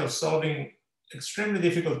opportunity of solving extremely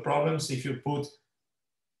difficult problems if you put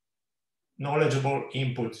knowledgeable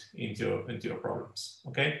input into your problems,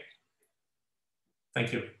 okay?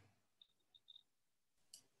 Thank you.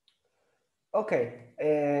 Okay,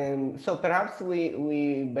 so perhaps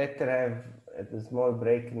we better have a small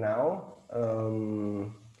break now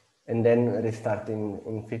and then restart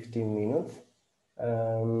in 15 minutes.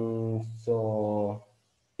 So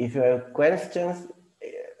if you have questions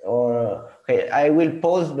or, okay, I will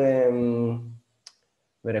pause the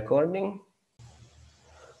recording.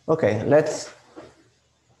 Okay, let's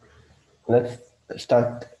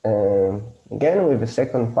start again with the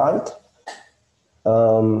second part.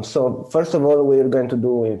 So first of all, we're going to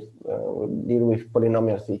deal with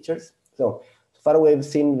polynomial features. So far we've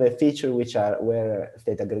seen the feature which were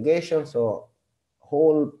state aggregation. So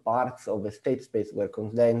whole parts of the state space were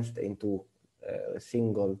condensed into a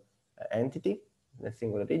single entity, a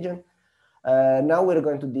single region. Now we're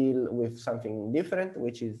going to deal with something different,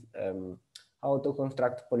 which is how to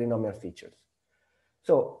construct polynomial features.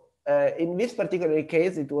 So in this particular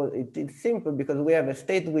case, it's simple because we have a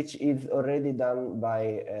state which is already done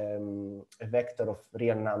by a vector of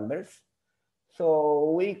real numbers.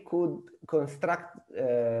 So we could construct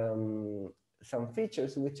some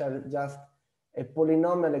features which are just a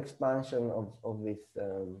polynomial expansion of these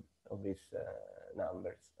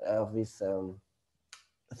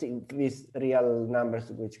real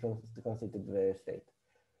numbers which constitute the state.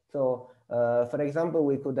 So for example,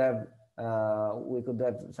 we could have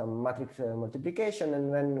some matrix multiplication, and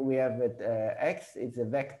when we have it, x, it's a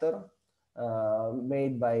vector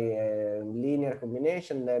made by a linear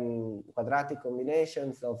combination, then quadratic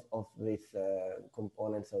combinations of these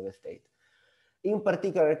components of the state. In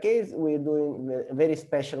particular case, we're doing a very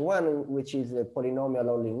special one, which is a polynomial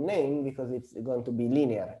only in name, because it's going to be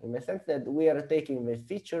linear in the sense that we are taking the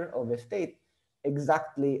feature of the state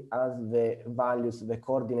exactly as the values, the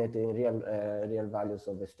coordinate in real values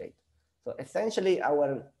of the state. So essentially,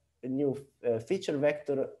 our new feature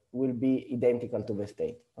vector will be identical to the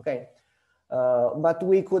state, okay? But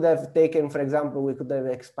we could have taken, for example, we could have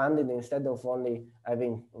expanded, instead of only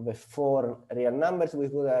having the 4 real numbers, we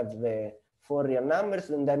could have the 4 real numbers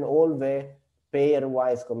and then all the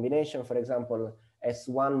pairwise combination, for example,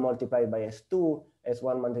 S1 multiplied by S2,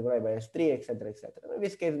 S1 multiplied by S3, etc., etc. In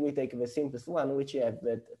this case, we take the simplest one, which is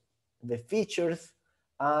that the features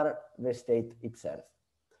are the state itself.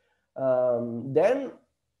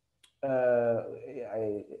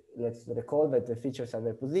 Let's recall that the features are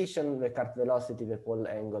the position, the cart velocity, the pole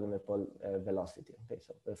angle, and the pole velocity. Okay,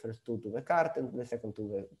 so the first two to the cart and the second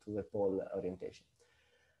to the pole orientation.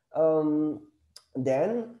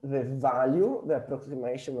 Then the value, the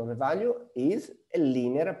approximation of the value is a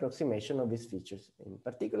linear approximation of these features. In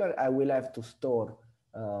particular, I will have to store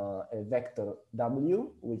a vector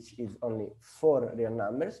W, which is only 4 real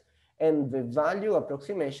numbers, and the value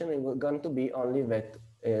approximation is going to be only that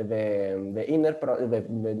the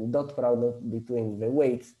dot product between the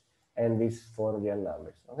weights and these 4 real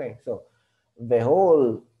numbers. Okay, so the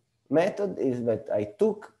whole method is that I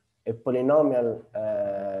took a polynomial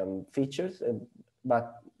features,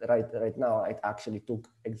 but right now I actually took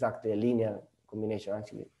exactly a linear combination,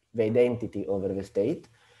 actually the identity over the state,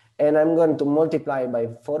 and I'm going to multiply by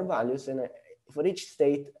 4 values, and for each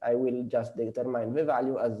state I will just determine the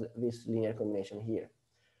value as this linear combination here.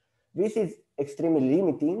 This is extremely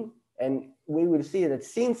limiting, and we will see that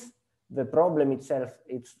since the problem itself,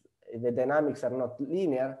 the dynamics are not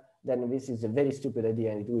linear, then this is a very stupid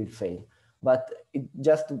idea and it will fail. But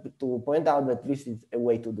just to point out that this is a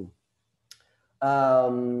way to do.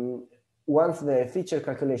 Once the feature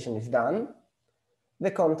calculation is done,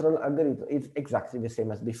 the control algorithm is exactly the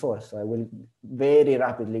same as before. So I will very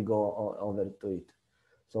rapidly go over to it.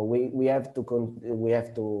 So we have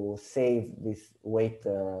to save this weight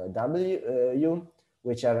W,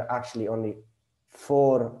 which are actually only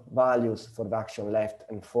 4 values for the action left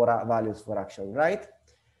and 4 values for action right.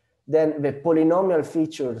 Then the polynomial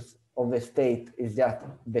features of the state is just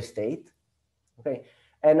the state. Okay,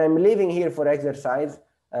 and I'm leaving here for exercise.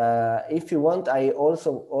 If you want, I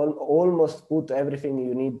also almost put everything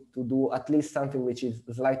you need to do, at least something which is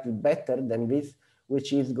slightly better than this,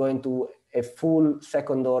 which is going to a full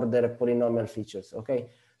second order polynomial features. Okay,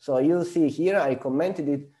 so you see here, I commented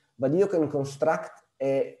it, but you can construct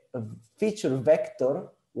a feature vector,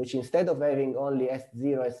 which instead of having only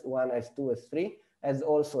S0, S1, S2, S3, has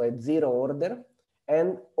also a 0 order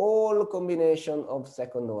and all combination of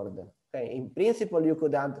second order. Okay, in principle, you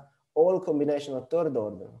could add all combination of third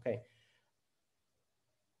order. Okay,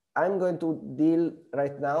 I'm going to deal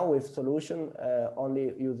right now with solution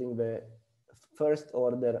only using the first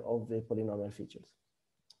order of the polynomial features.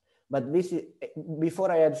 But this is,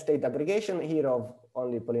 before I had state aggregation here of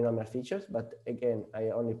only polynomial features, but again,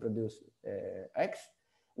 I only produce X.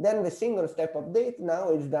 Then the single step update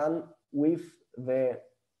now is done with the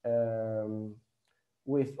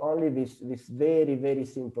with only this very, very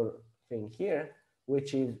simple thing here,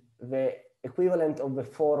 which is the equivalent of the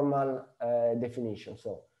formal definition.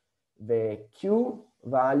 So the Q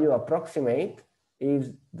value approximate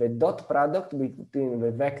is the dot product between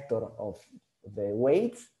the vector of the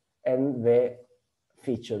weights and the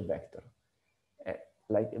feature vector.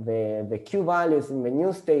 Like the Q values in the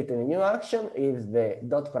new state and the new action is the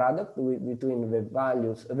dot product between the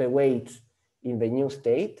values, the weights in the new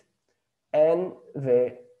state and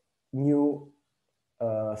the new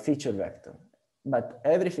feature vector. But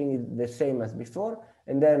everything is the same as before.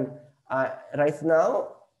 And then right now,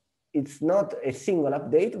 it's not a single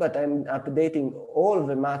update, but I'm updating all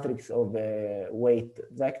the matrix of the weight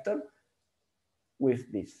vector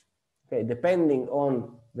with this. Okay, depending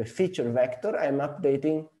on the feature vector, I'm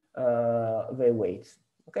updating the weights.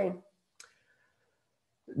 Okay.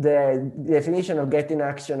 The definition of getting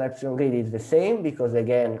action epsilon grid is the same because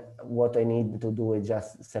again, what I need to do is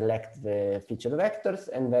just select the feature vectors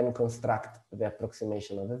and then construct the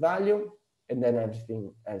approximation of the value and then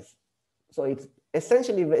everything else. So it's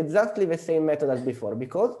essentially exactly the same method as before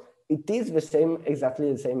because it is the same, exactly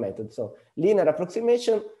the same method. So linear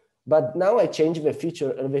approximation, but now I change the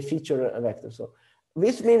feature vector. So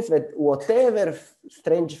this means that whatever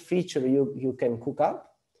strange feature you can cook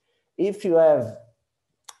up, if you have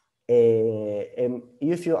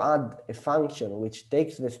if you add a function which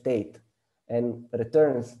takes the state and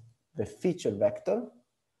returns the feature vector,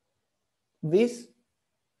 this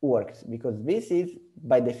works because this is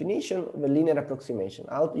by definition the linear approximation.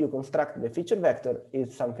 How you construct the feature vector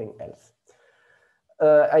is something else.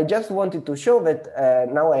 I just wanted to show that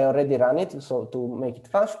now I already run it, so to make it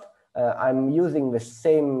fast, I'm using the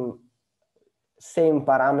same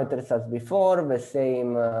parameters as before, the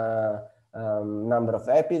same number of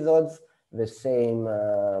episodes, the same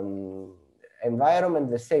environment,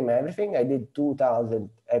 the same everything. I did 2,000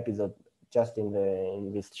 episodes just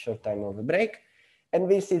in this short time of a break. And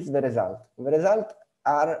this is the result. The results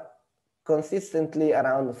are consistently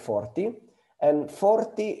around 40. And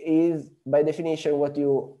 40 is by definition what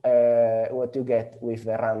you get with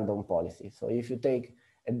the random policy. So if you take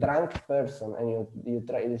a drunk person and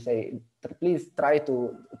you say, please try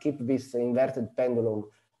to keep this inverted pendulum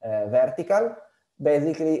vertical,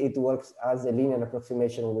 basically it works as a linear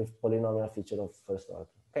approximation with polynomial feature of first order.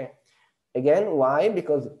 Okay. Again, why?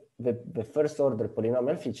 Because the first order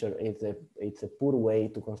polynomial feature is it's a poor way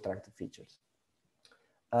to construct features,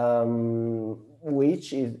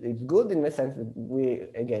 which is good in the sense that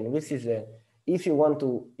this is if you want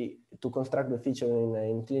to construct the feature in an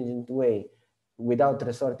intelligent way without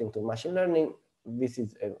resorting to machine learning, this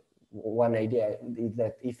is one idea, is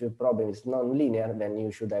that if your problem is non-linear, then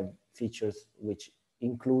you should have features which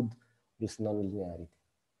include this non-linearity.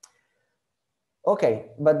 Okay,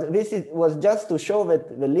 but this was just to show that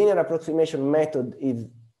the linear approximation method is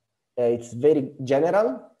it's very general,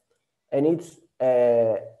 and it's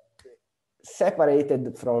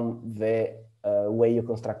separated from the way you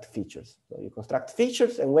construct features. So you construct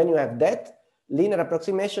features, and when you have that, linear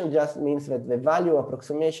approximation just means that the value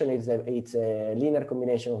approximation is it's a linear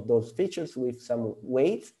combination of those features with some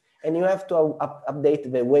weights, and you have to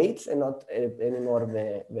update the weights and not anymore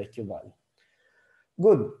the Q value.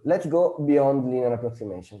 Good, let's go beyond linear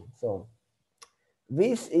approximation. So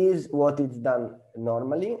this is what is done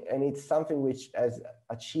normally, and it's something which has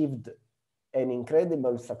achieved an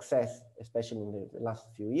incredible success, especially in the last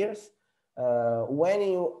few years. When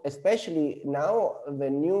you, especially now, the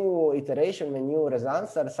new iteration, the new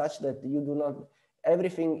results are such that you do not,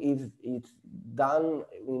 everything is done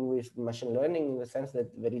with machine learning, in the sense that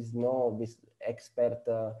there is no this expert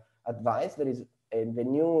advice. There is the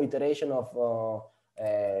new iteration of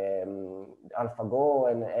AlphaGo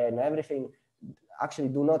and everything actually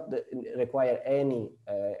do not require any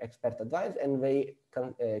expert advice, and they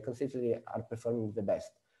consistently are performing the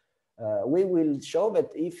best. We will show that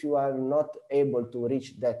if you are not able to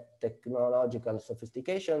reach that technological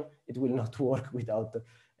sophistication, it will not work without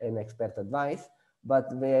an expert advice. But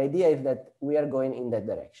the idea is that we are going in that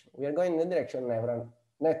direction. We are going in the direction of neural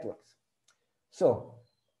networks. So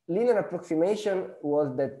linear approximation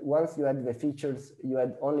was that once you had the features, you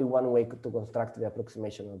had only one way to construct the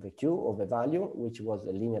approximation of the Q, of the value, which was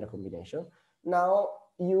a linear combination. Now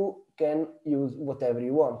you can use whatever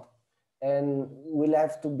you want, and will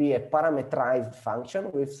have to be a parameterized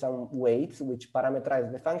function with some weights which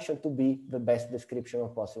parameterize the function to be the best description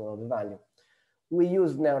of possible of the value. We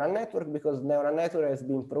use neural network because neural network has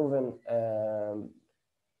been proven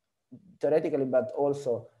theoretically, but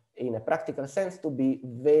also in a practical sense, to be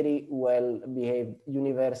very well behaved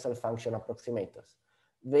universal function approximators.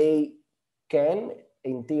 They can,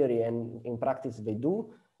 in theory and in practice they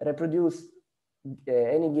do, reproduce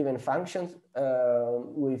any given functions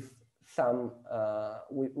with some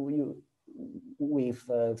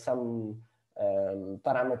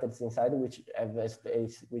parameters inside which have a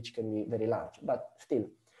space which can be very large, but still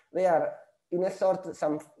they are in a sort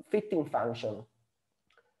some fitting function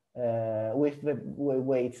with the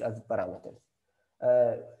weights as parameters.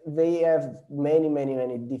 They have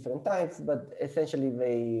many different types, but essentially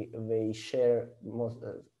they share most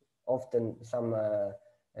often some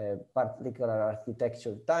particular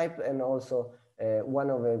architecture type, and also one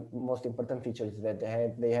of the most important features is that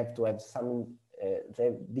they have to have some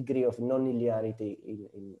the degree of non-linearity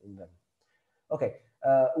in them. Okay,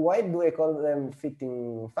 why do I call them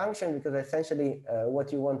fitting function? Because essentially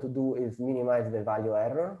what you want to do is minimize the value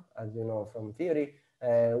error, as you know from theory,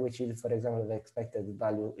 which is, for example, the expected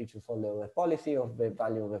value if you follow a policy of the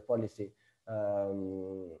value of a policy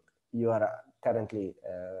you are currently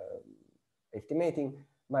estimating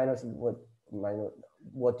minus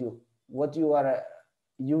what you are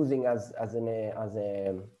using as an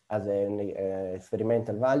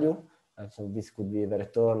experimental value. So this could be the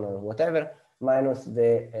return or whatever, minus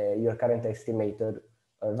the your current estimated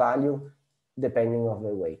value depending on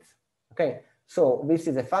the weights. Okay, so this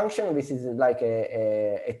is a function. This is like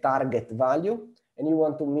a target value, and you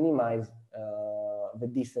want to minimize the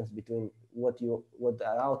distance between what the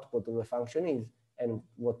output of the function is and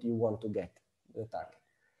what you want to get, the target.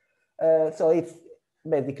 So it's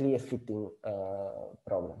basically a fitting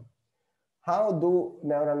problem. How do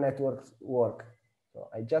neural networks work? So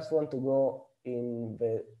I just want to go in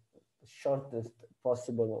the shortest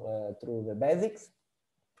possible through the basics.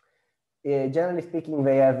 Generally speaking,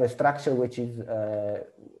 they have a structure which is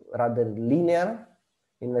rather linear,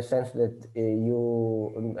 in the sense that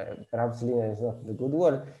perhaps linear is not the good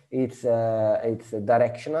word, it's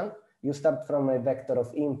directional. You start from a vector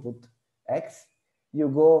of input x, you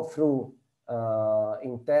go through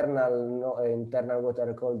internal what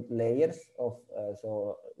are called layers of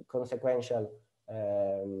so consequential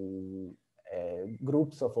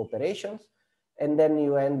groups of operations, and then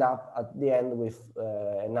you end up at the end with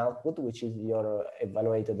an output which is your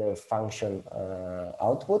evaluated function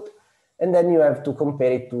output, and then you have to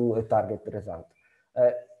compare it to a target result.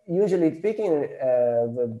 Usually speaking,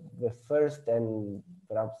 the first and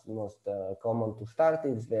perhaps most common to start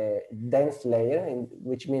is the dense layer,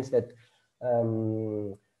 which means that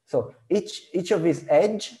so each of these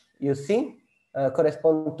edge you see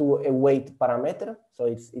correspond to a weight parameter, so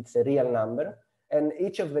it's a real number, And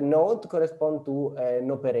each of the nodes correspond to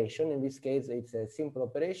an operation. In this case, it's a simple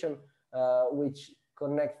operation which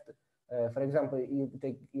connects, for example, you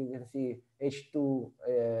can see H2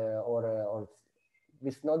 or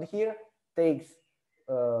this node here takes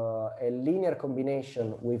a linear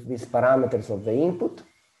combination with these parameters of the input,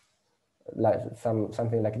 like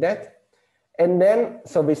something like that. And then,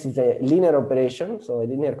 so this is a linear operation, so a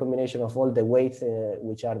linear combination of all the weights,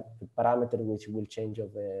 which are the parameters which will change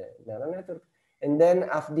of the neural network. And then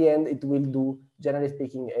at the end, it will do, generally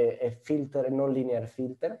speaking, a filter, a nonlinear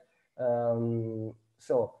filter.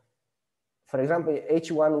 So, for example,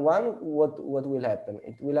 H11, what will happen?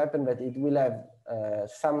 It will happen that it will have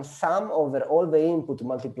some sum over all the input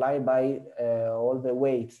multiplied by all the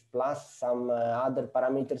weights plus some other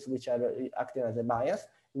parameters which are acting as a bias.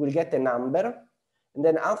 You will get a number, and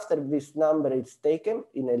then after this number is taken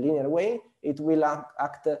in a linear way, it will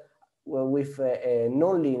act with a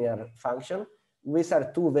nonlinear function. These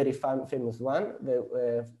are two very famous ones.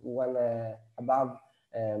 The one above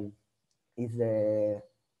is a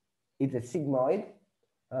sigmoid.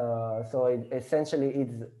 So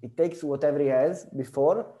it takes whatever it has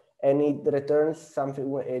before, and it returns something,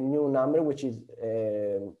 a new number, which is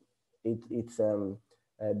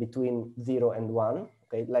between 0 and 1,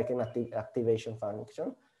 okay, like an activation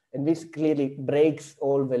function. And this clearly breaks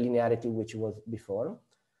all the linearity which was before.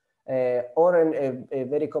 Or a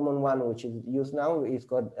very common one which is used now is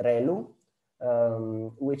called ReLU,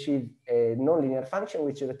 which is a nonlinear function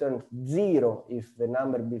which returns 0 if the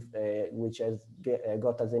number which has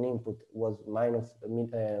got as an input was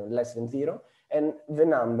less than 0, and the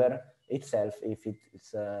number itself if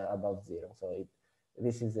it's above 0. So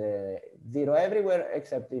this is a 0 everywhere,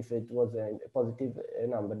 except if it was a positive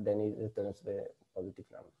number, then it returns the positive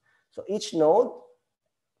number. So each node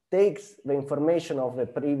takes the information of the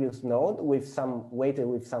previous node with some weighted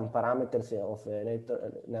with some parameters of a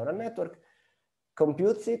neural network,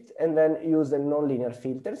 computes it, and then use the nonlinear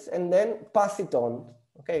filters, and then pass it on.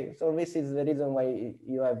 Okay, so this is the reason why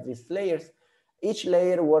you have these layers. Each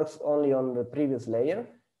layer works only on the previous layer,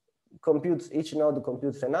 each node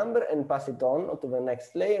computes a number and pass it on to the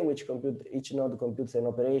next layer, which each node computes an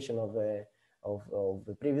operation of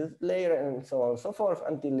the previous layer, and so on and so forth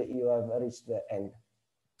until you have reached the end.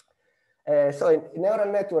 So a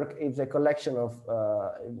neural network is a collection of,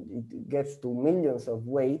 it gets to millions of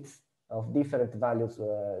weights of different values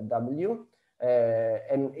W,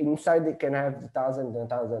 and inside it can have thousands and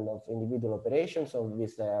thousands of individual operations of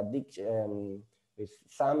this addiction, with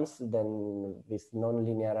sums, then with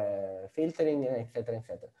nonlinear filtering, etc.,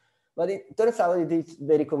 etc. But it turns out it is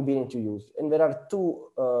very convenient to use, and there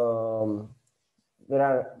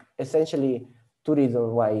are essentially two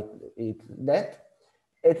reasons why it's that.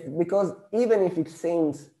 It's because even if it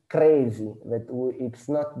seems crazy that it's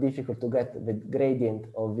not difficult to get the gradient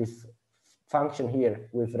of this function here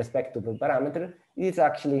with respect to the parameter, it is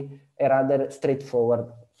actually a rather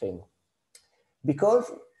straightforward thing.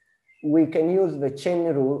 Because we can use the chain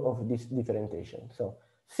rule of this differentiation. So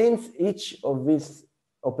since each of these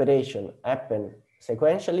operations happen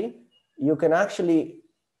sequentially, you can actually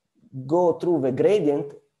go through the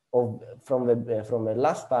gradient from the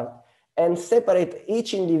last part and separate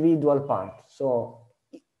each individual part. So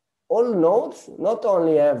all nodes not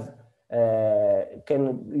only have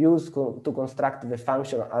can use to construct the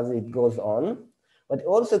function as it goes on, but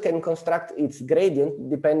also can construct its gradient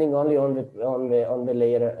depending only on the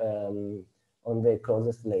layer, on the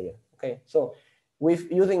closest layer. Okay, so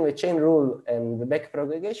with using the chain rule and the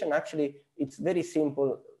backpropagation, actually it's very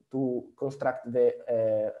simple to construct the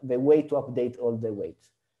way to update all the weights.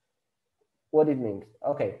 What it means?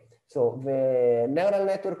 Okay, so the neural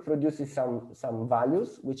network produces some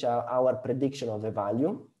values which are our prediction of the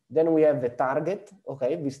value. Then we have the target.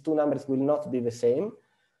 Okay, these two numbers will not be the same.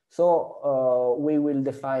 So we will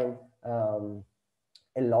define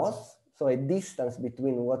a loss, so a distance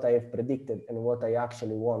between what I have predicted and what I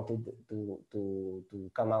actually wanted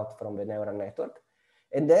to come out from the neural network.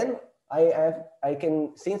 And then I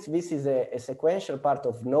can, since this is a sequential part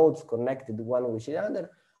of nodes connected one with each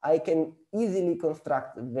other, I can easily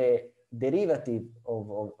construct the derivative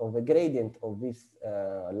of the gradient of this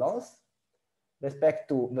loss respect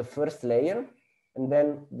to the first layer, and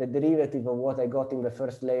then the derivative of what I got in the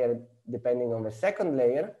first layer depending on the second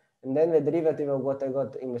layer, and then the derivative of what I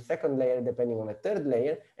got in the second layer depending on the third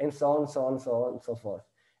layer, and so on, so on, so on, and so forth.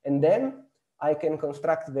 And then I can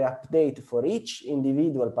construct the update for each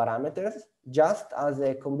individual parameters just as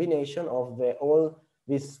a combination of all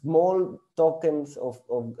these small tokens of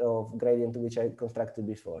gradient which I constructed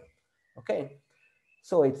before. Okay,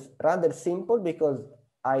 so it's rather simple because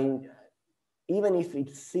even if it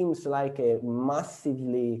seems like a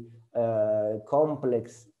massively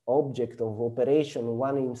complex object of operation,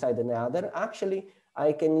 one inside another, actually,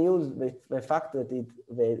 I can use the fact that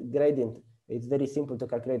the gradient is very simple to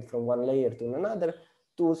calculate from one layer to another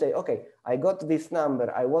to say, okay, I got this number,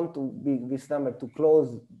 I want to be this number to close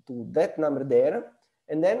to that number there,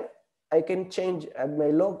 and then I can change my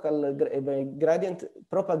local my gradient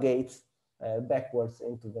propagates backwards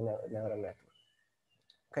into the neural network.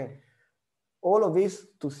 Okay, all of this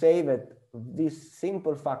to say that this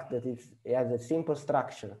simple fact that it has a simple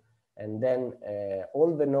structure, and then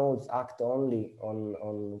all the nodes act only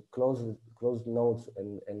on closed nodes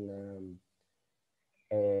and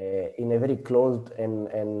in a very closed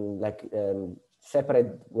and like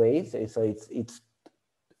separate ways. So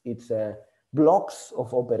it's blocks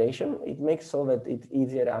of operation. It makes so that it's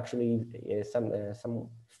easier, actually, some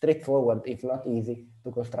straightforward, if not easy,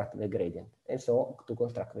 to construct the gradient, and so to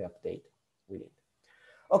construct the update with it.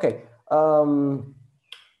 Okay,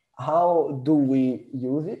 how do we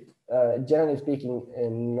use it? Generally speaking,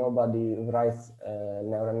 nobody writes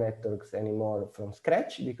neural networks anymore from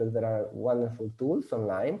scratch because there are wonderful tools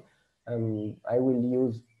online. I will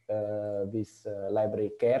use this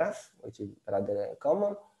library Keras, which is rather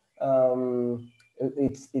common.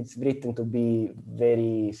 It's written to be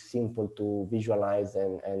very simple to visualize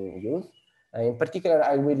and use. In particular,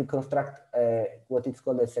 I will construct what is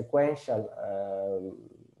called a sequential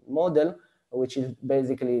model, which is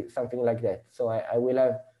basically something like that. So I will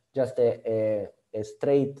have just a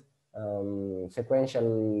straight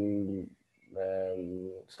sequential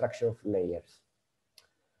structure of layers.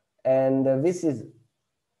 And this is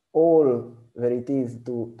all that it is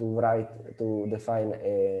to define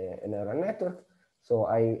a neural network. So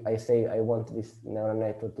I say I want this neural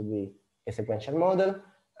network to be a sequential model.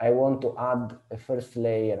 I want to add a first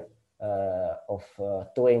layer of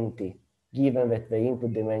 20, given that the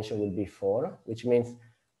input dimension will be 4, which means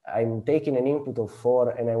I'm taking an input of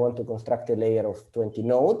 4 and I want to construct a layer of 20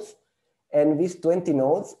 nodes. And these 20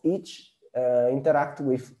 nodes each interact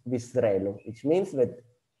with this ReLU, which means that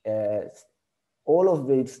all of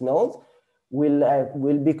these nodes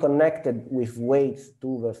will be connected with weights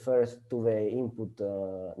to the input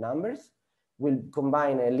numbers. We'll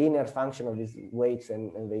combine a linear function of these weights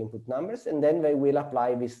and the input numbers, and then they will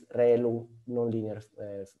apply this ReLU nonlinear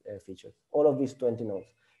feature, all of these 20 nodes.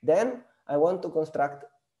 Then I want to construct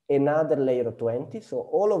another layer of 20. So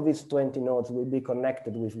all of these 20 nodes will be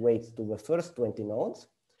connected with weights to the first 20 nodes,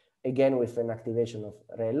 again with an activation of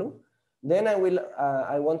ReLU. Then I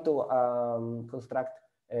want to construct,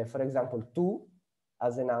 for example, 2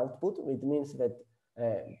 as an output, which means that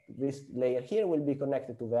this layer here will be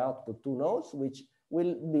connected to the output 2 nodes, which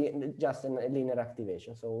will be just a linear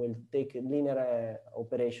activation. So we'll take a linear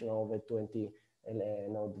operation of the 20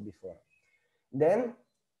 nodes before. Then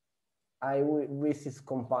this is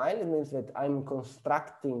compiled. It means that I'm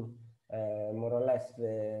constructing more or less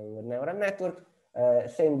the neural network,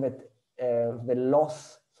 saying that the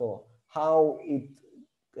loss, so how it,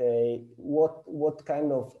 what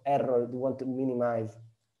kind of error you want to minimize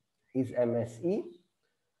is MSE.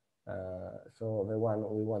 So the one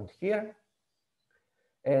we want here.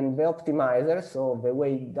 And the optimizer, so the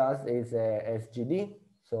way it does is SGD,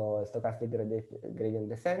 so stochastic gradient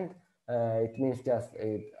descent. It means just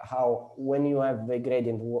how, when you have the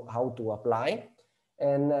gradient, how to apply.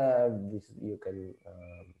 And this you can,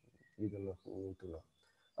 you don't need to know.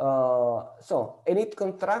 So, and it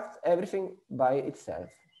constructs everything by itself.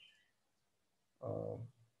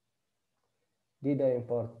 Did I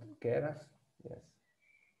import Keras? Yes.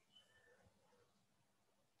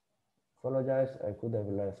 Apologize, I could have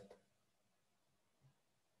left.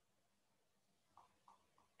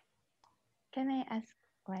 Can I ask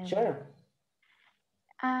one? Sure.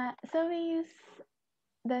 So we use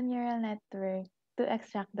the neural network to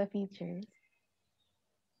extract the features.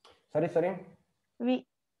 Sorry. We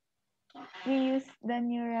use the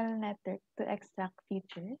neural network to extract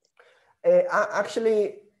features.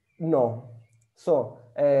 Actually, no. So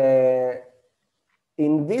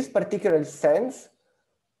in this particular sense,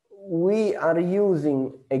 we are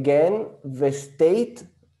using again the state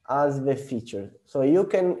as the feature. So you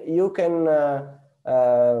can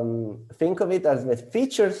think of it as the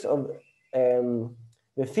features of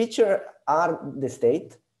the feature are the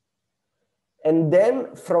state, and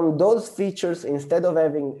then from those features, instead of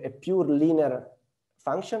having a pure linear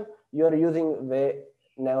function, you are using the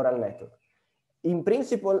neural network. In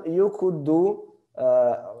principle, you could do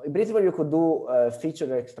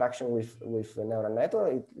feature extraction with a neural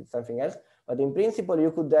network. It's something else. But in principle,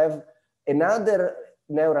 you could have another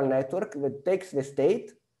neural network that takes the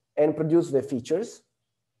state and produce the features.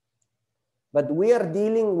 but we are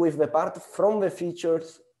dealing with the part from the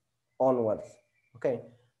features onwards. Okay,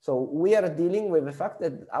 so we are dealing with the fact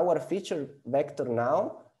that our feature vector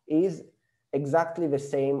now is exactly the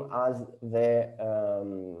same as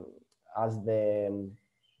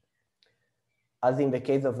as in the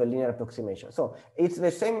case of the linear approximation. So it's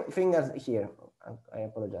the same thing as here. I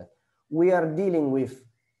apologize. We are dealing with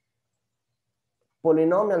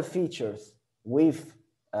polynomial features with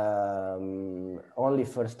only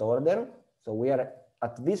first order. So we are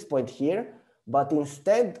at this point here, but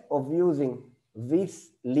instead of using this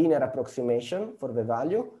linear approximation for the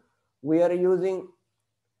value, we are using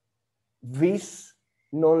this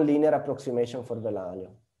non-linear approximation for the value.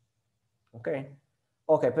 Okay.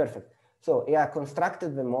 Okay, perfect. So yeah,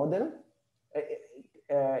 constructed the model.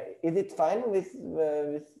 Is it fine with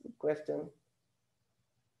this question?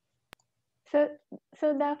 So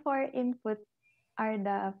the four inputs are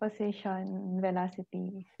the position,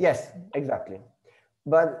 velocity. Yes, exactly.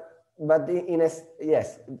 But in a,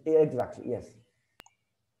 yes, exactly, yes.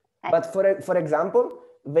 But for example,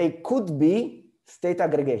 they could be state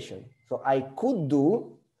aggregation. So I could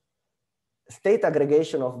do state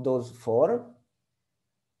aggregation of those four.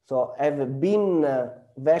 So I have a bin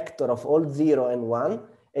vector of all 0 and 1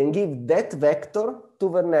 and give that vector to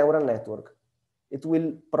the neural network. It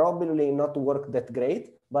will probably not work that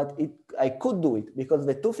great, but I could do it because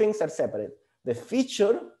the two things are separate. The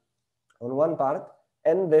feature on one part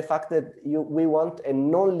and the fact that we want a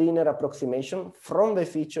non-linear approximation from the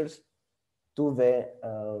features to the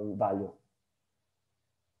value.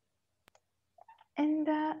 And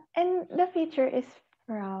the feature is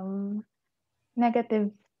from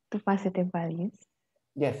negative to positive values.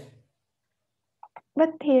 Yes.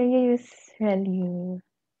 But here you use ReLU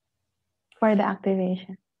for the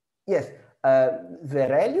activation. Yes. The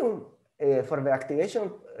ReLU for the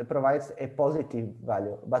activation provides a positive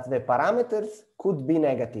value, but the parameters could be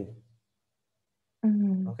negative.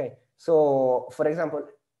 Mm-hmm. Okay. So for example,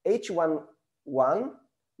 H11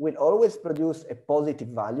 will always produce a positive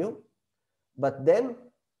value, but then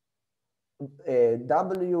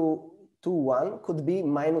W21 could be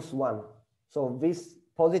 -1. So this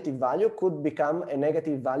positive value could become a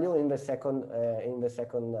negative value in the second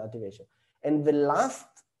activation. And the last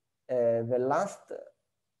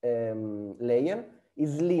layer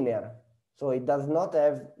is linear, so it does not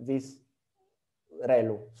have this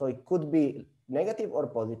ReLU. So it could be negative or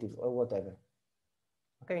positive or whatever.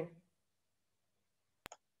 Okay.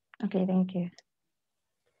 Okay, thank you.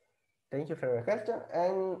 Thank you for your question.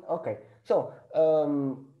 And okay, so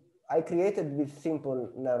I created this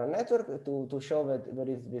simple neural network to show that there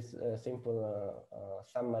is this simple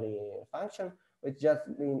summary function, which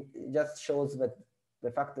just shows that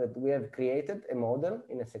the fact that we have created a model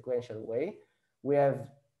in a sequential way. We have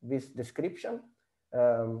this description.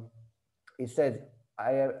 It says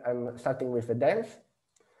I'm starting with a dense.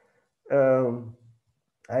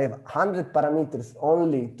 I have 100 parameters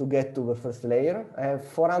only to get to the first layer. I have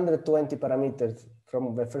 420 parameters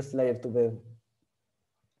from the first layer to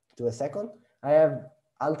the second. I have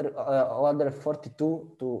other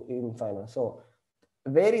 42 to in final. So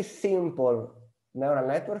very simple neural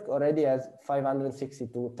network already has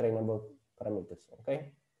 562 trainable parameters.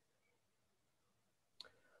 Okay.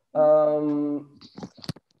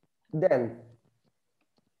 Then,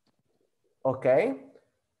 okay,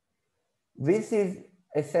 this is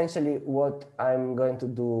essentially what I'm going to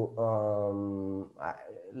do.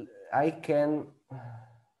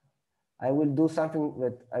 I will do something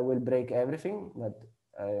that I will break everything, but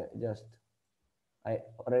I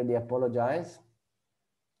already apologize.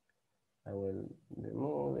 I will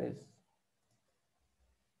remove this.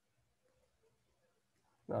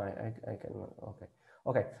 No, I cannot. Okay.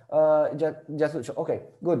 Okay. Just okay.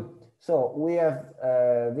 Good. So we have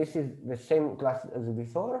this is the same class as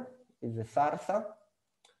before. Is the SARSA,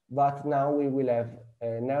 but now we will have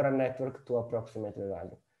a neural network to approximate the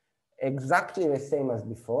value. Exactly the same as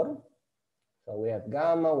before. So we have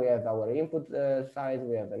gamma, we have our input size,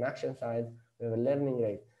 we have an action size, we have a learning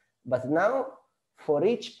rate. But now for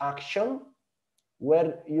each action,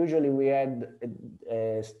 where usually we had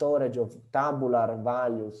a storage of tabular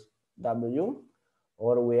values W,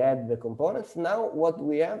 or we had the components, now what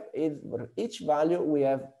we have is for each value we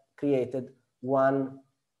have created one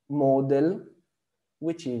model,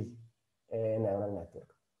 which is a neural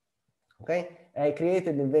network. Okay, I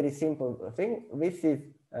created a very simple thing. This is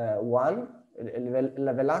 1.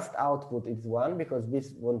 The last output is 1 because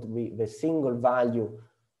this won't be the single value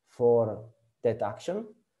for that action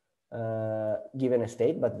given a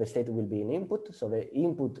state, but the state will be an input. So the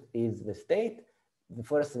input is the state.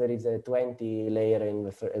 first there is a 20 layer in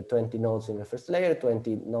the 20 nodes in the first layer,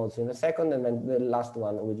 20 nodes in the second, and then the last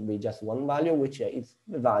one will be just one value, which is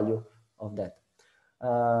the value of that.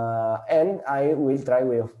 And I will try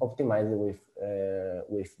to optimize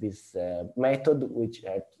with this method, which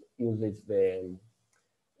uses the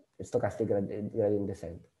stochastic gradient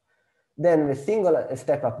descent. Then the single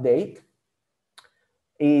step update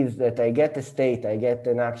is that I get a state, I get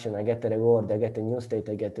an action, I get a reward, I get a new state,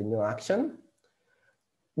 I get a new action.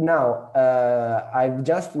 Now, I've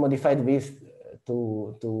just modified this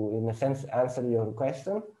to in a sense, answer your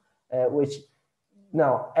question, which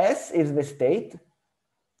now S is the state,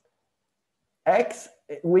 X,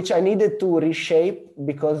 which I needed to reshape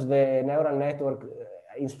because the neural network,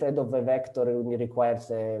 instead of a vector, it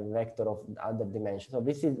requires a vector of other dimensions. So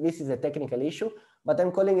this is a technical issue, but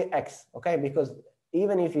I'm calling it X, okay? Because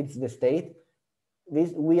even if it's the state,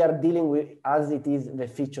 we are dealing with as it is the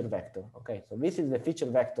feature vector, okay? So this is the feature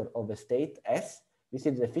vector of the state S. This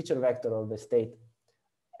is the feature vector of the state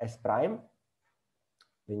S prime,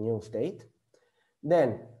 the new state.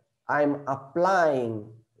 Then I'm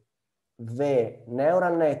applying the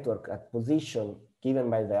neural network at position given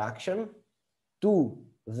by the action to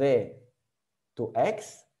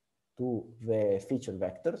X, to the feature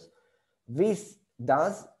vectors. This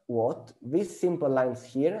does what? These simple lines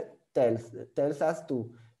here tells us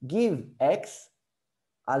to give X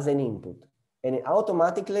as an input. And it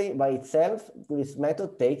automatically by itself, this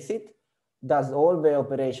method takes it, does all the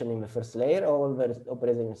operation in the first layer, all the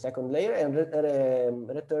operation in the second layer, and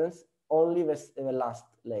returns only the last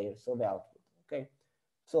layer, so the output, okay?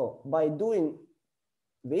 So by doing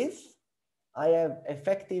this, I have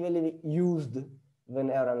effectively used the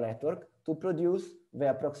neural network to produce the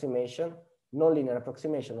approximation, nonlinear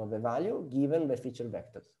approximation of the value given the feature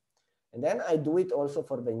vectors. And then I do it also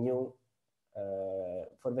for the new,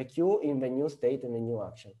 for the Q in the new state and the new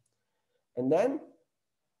action. And then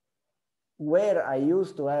where I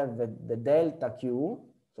used to have the delta Q,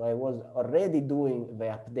 so I was already doing the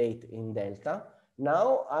update in delta,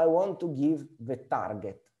 now I want to give the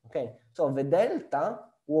target, okay? So the delta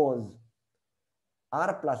was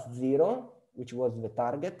R plus 0, which was the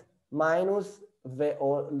target, minus the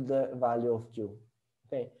value of Q,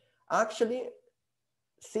 okay? Actually,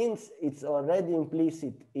 since it's already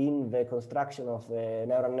implicit in the construction of a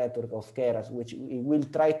neural network of scaras, which will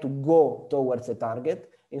try to go towards a target,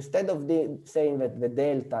 instead of saying that the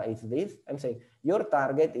delta is this, I'm saying your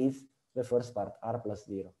target is the first part, R plus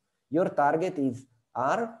 0. Your target is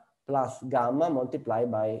R plus gamma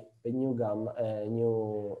multiplied by the new gamma,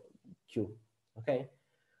 new Q, okay?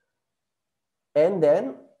 And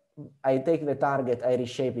then I take the target, I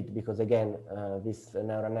reshape it because again, this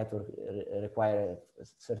neural network requires a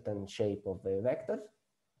certain shape of the vectors.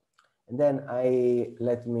 And then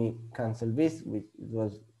let me cancel this, which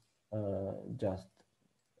was just,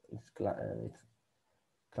 it's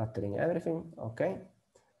cluttering everything, okay.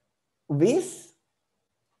 This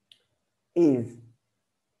is,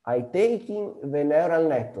 I taking the neural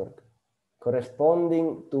network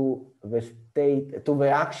corresponding to the state, to the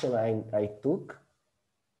action I took,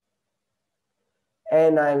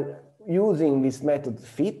 and I'm using this method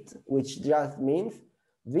fit, which just means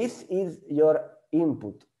this is your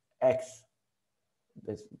input, X,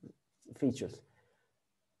 the features.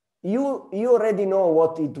 You already know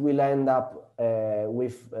what it will end up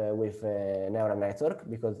with a neural network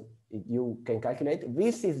because you can calculate.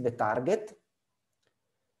 This is the target.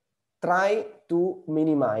 Try to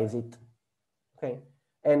minimize it, okay?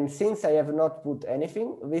 And since I have not put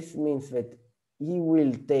anything, this means that he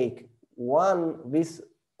will take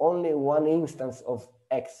only one instance of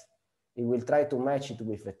X. He will try to match it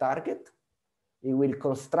with the target. He will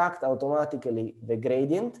construct automatically the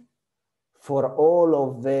gradient for all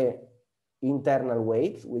of the internal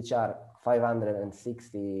weights, which are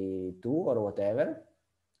 562 or whatever.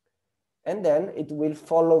 And then it will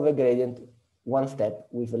follow the gradient one step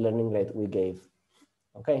with the learning rate we gave,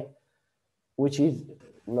 okay? Which is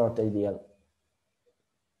not ideal.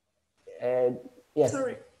 Yes.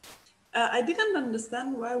 Sorry, I didn't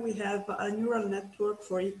understand why we have a neural network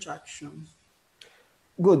for each action.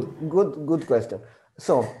 Good question.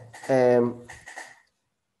 So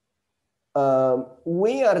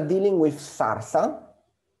we are dealing with SARSA,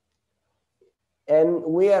 and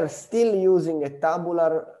we are still using a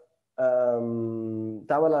tabular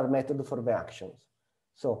method for the actions.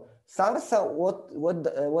 So SARSA,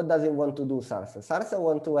 what does it want to do, SARSA? SARSA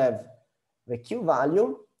want to have the Q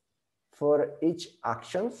value for each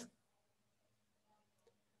actions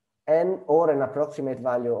and or an approximate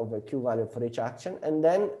value of a Q value for each action, and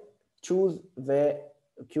then choose the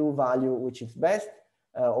Q value which is best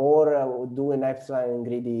or do an epsilon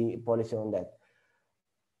greedy policy on that.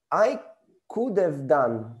 I could have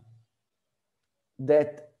done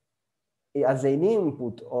that as an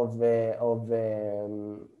input of the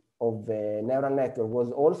neural network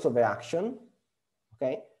was also the action,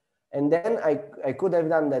 okay? And then I could have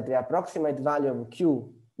done that the approximate value of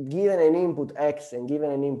Q given an input X and given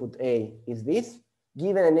an input A is this,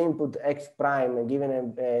 given an input X prime and given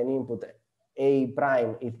an input A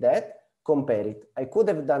prime is that, compare it. I could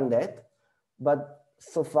have done that, but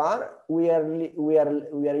so far we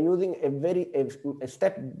are using a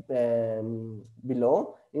step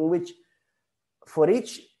below, in which for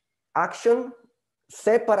each action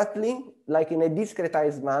separately, like in a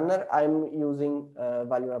discretized manner, I'm using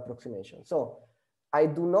value approximation. So I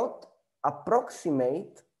do not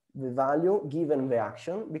approximate the value given the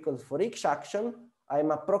action, because for each action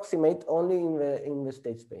I'm approximate only in the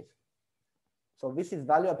state space. So this is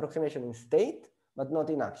value approximation in state, but not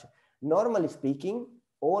in action. Normally speaking,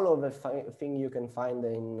 all of the thing you can find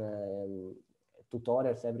in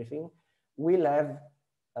tutorials, everything, will have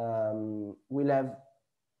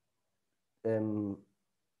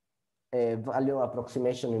a value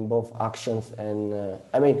approximation in both actions and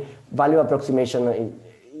I mean value approximation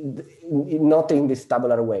not in this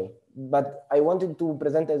tabular way. But I wanted to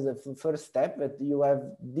present as a first step that you have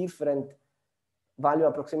different value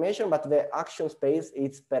approximation, but the action space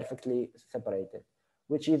is perfectly separated,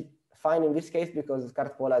 which is fine in this case because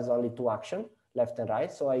CartPola has only two actions, left and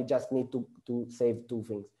right. So I just need to save two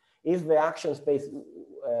things. If the action space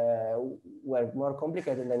were more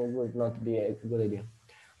complicated, then it would not be a good idea.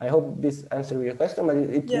 I hope this answered your question, but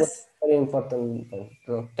it Yes. was very important.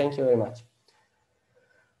 So thank you very much.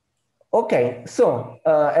 Okay, so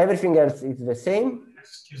everything else is the same.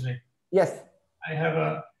 Excuse me. Yes. I have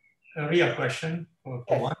a real question for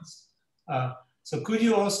yes. Once. So could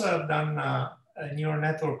you also have done a neural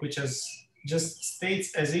network which has just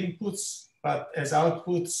states as inputs, but as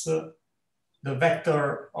outputs, the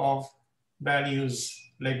vector of values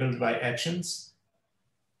labeled by actions?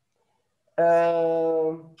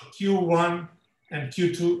 Q1 and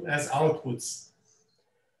Q2 as outputs.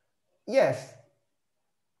 Yes.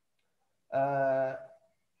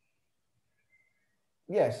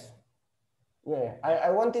 Yes. Yeah. I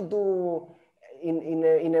wanted to,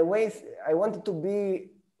 in a way, I wanted to be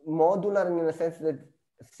modular in the sense that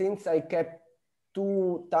since I kept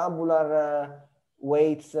two tabular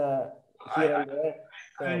weights here and there.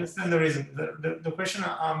 So. I understand the reason. The question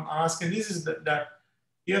I'm asking is that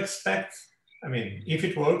you expect, I mean, if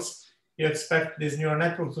it works, you expect this neural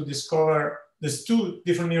network to discover, there's two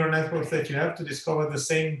different neural networks that you have to discover the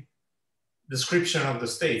same description of the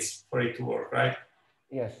states for it to work, right?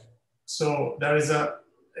 Yes. So there is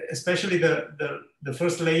especially the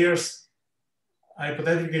first layers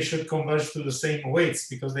hypothetically should converge to the same weights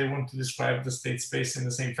because they want to describe the state space in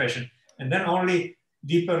the same fashion. And then only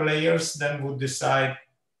deeper layers then would decide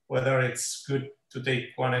whether it's good to take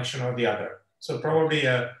one action or the other. So probably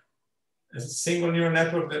a single neural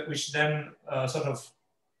network that which then sort of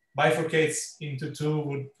bifurcates into two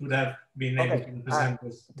would have been able to represent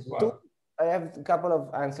this as well. I have a couple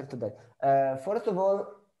of answers to that. First of all,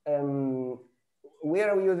 we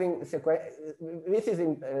are using sequential. This is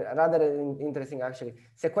rather interesting actually.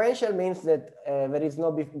 Sequential means that there is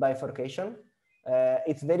no bifurcation.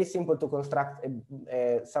 It's very simple to construct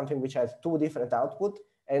something which has two different outputs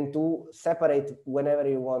and to separate whenever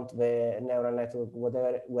you want the neural network,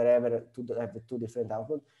 wherever to have the two different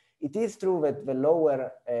outputs. It is true that the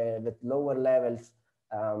lower levels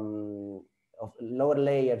of lower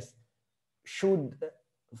layers should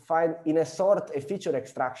find in a sort a feature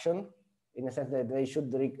extraction, in a sense that they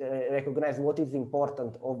should recognize what is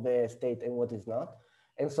important of the state and what is not.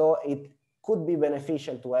 And so it could be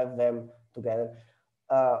beneficial to have them together.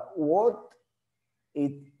 What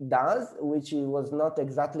it does, which was not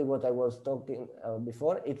exactly what I was talking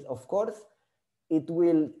before, it's of course, it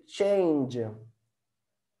will change.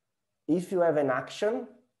 If you have an action,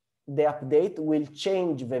 the update will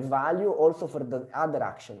change the value also for the other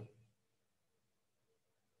action.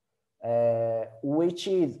 Which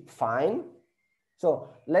is fine. So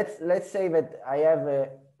let's say that I have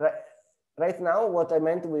right now what I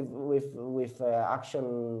meant with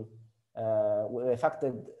action, with the fact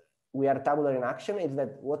that we are tabular in action is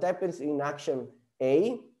that what happens in action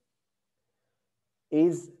A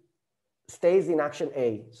stays in action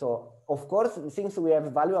A. So of course, since we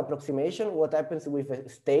have value approximation, what happens with a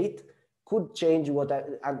state could change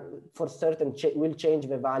for certain will change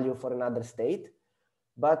the value for another state,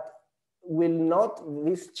 but will not,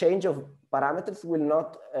 this change of parameters will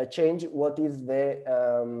not change what is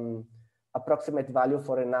the approximate value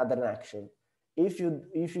for another action. if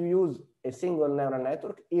you use a single neural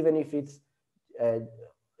network, even if it's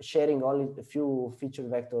sharing only a few feature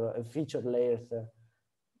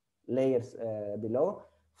layers below,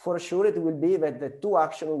 for sure it will be that the two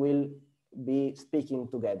actions will be speaking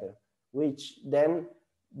together, which then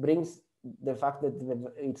brings the fact that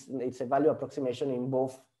it's a value approximation in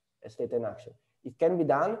both state and action. It can be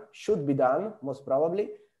done, should be done, most probably,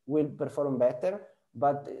 will perform better,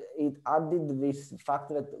 but it added this fact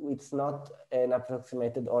that it's not an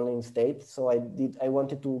approximated only in state. So I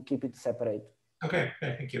wanted to keep it separate. Okay,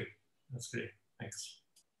 thank you. That's great, thanks.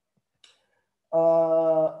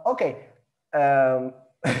 Okay,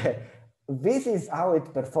 this is how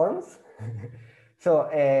it performs. So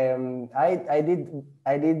I did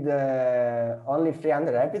only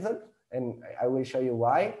 300 episodes, and I will show you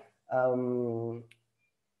why. And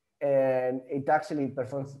it actually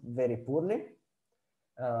performs very poorly.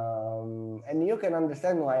 And you can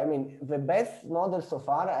understand why. I mean, the best model so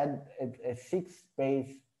far had a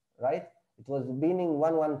 6-space, right? It was binning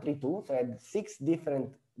 1132, so it had 6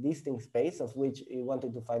 different distinct spaces of which he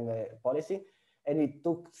wanted to find a policy, and it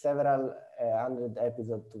took several hundred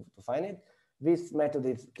episodes to find it. This method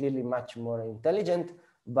is clearly much more intelligent,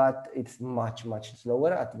 but it's much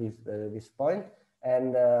slower at this point,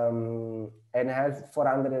 and has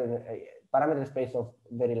 400 parameter space of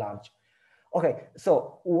very large. Okay,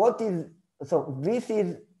 so this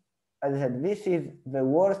is, as I said, this is the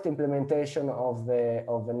worst implementation of the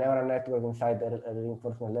neural network inside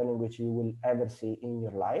reinforcement learning which you will ever see in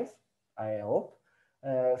your life, I hope,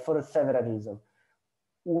 for several reasons.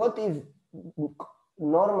 What is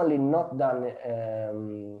normally not done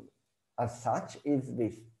as such is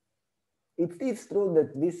this. It is true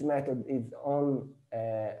that this method is on,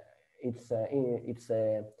 it's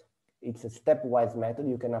a stepwise method.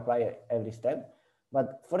 You can apply every step,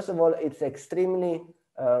 but first of all, it's extremely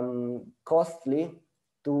costly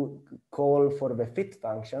to call for the fit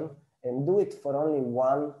function, and do it for only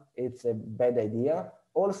one. It's a bad idea.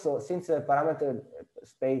 Also, since the parameter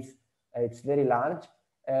space it's very large,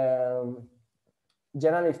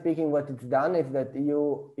 generally speaking, what it's done is that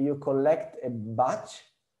you collect a batch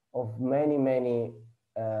of many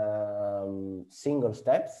single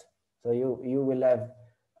steps. So you will have,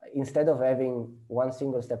 instead of having one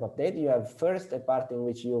single step update, you have first a part in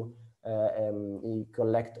which you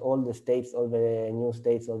collect all the states, all the new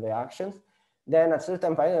states, all the actions. Then at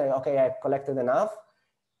certain point, okay, I've collected enough.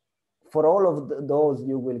 For all of those,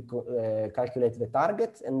 you will calculate the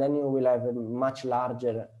targets, and then you will have a much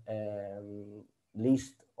larger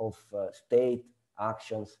list of state,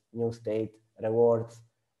 actions, new state, rewards,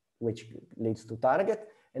 which leads to target.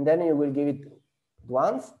 And then you will give it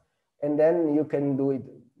once, and then you can do it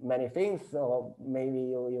many things. So maybe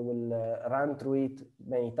you will run through it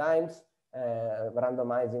many times,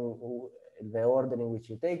 randomizing the order in which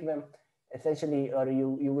you take them, essentially, or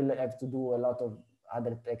you will have to do a lot of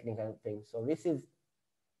other technical things. So this is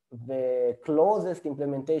the closest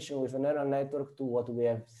implementation with a neural network to what we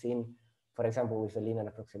have seen, for example, with a linear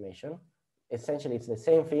approximation. Essentially, it's the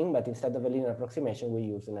same thing, but instead of a linear approximation, we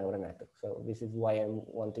use a neural network. So this is why I'm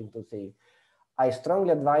wanting to say, I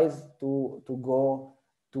strongly advise to go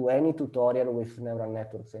to any tutorial with neural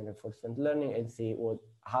networks in reinforcement learning and see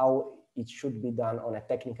how it should be done on a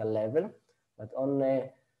technical level. But on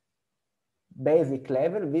a basic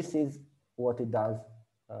level, this is what it does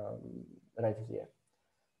right here.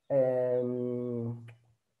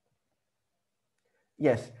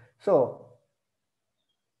 Yes, so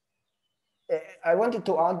I wanted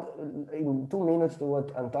to add in 2 minutes to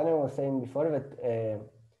what Antonio was saying before, that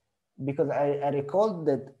because I recalled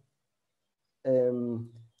that,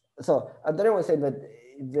 so Antonio was saying that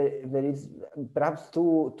there is perhaps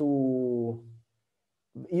you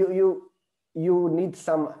need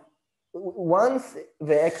some, once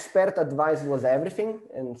the expert advice was everything,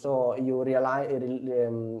 and so you relied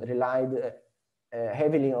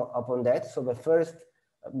heavily upon that. So the first,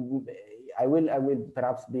 I will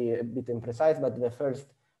perhaps be a bit imprecise, but the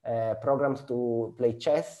first programs to play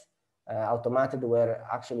chess automated were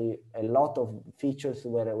actually a lot of features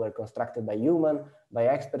were constructed by human, by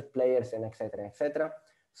expert players, and etc. etc.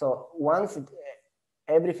 So once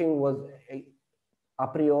everything was a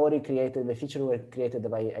priori created, the features were created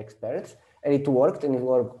by experts, and it worked, and it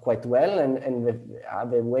worked quite well, and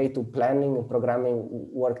the way to planning and programming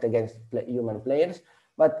worked against human players,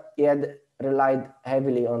 but it had relied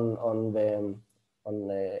heavily on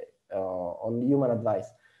human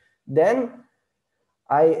advice. Then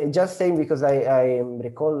I just saying, because I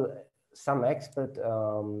recall some expert,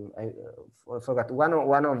 I forgot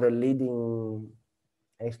one of the leading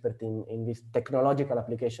expert in this technological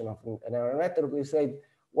application of a neural network, we said,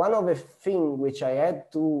 one of the things which I had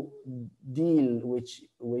to deal, which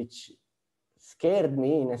scared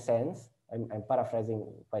me in a sense, I'm paraphrasing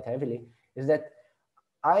quite heavily, is that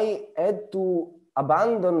I had to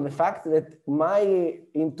abandon the fact that my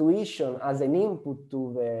intuition as an input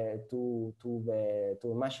to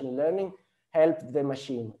machine learning helped the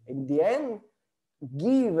machine. In the end,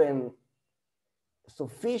 given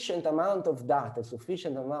sufficient amount of data,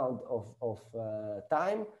 sufficient amount of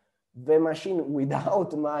time, the machine,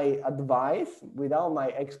 without my advice, without my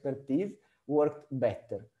expertise, worked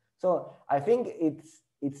better. So I think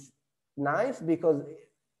it's nice because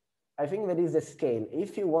I think there is a scale.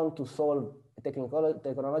 If you want to solve a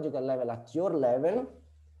technological level at your level,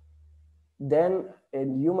 then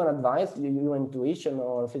human advice, human intuition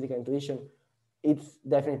or physical intuition, it's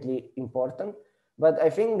definitely important. But I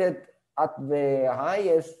think that at the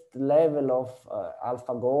highest level of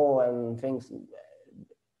AlphaGo and things,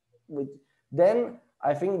 then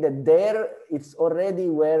I think that there it's already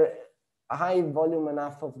where high volume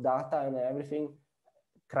enough of data and everything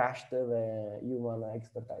crashed the human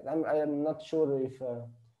expertise. I'm not sure if,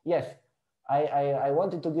 yes, I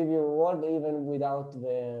wanted to give you a word even without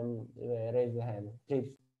the raise the hand, please.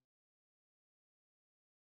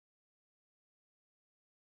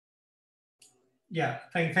 Yeah,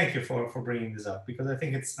 thank you for bringing this up, because I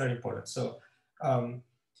think it's very important. So,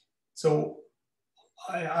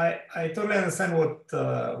 I totally understand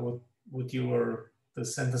what you were, the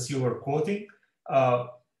sentence you were quoting. The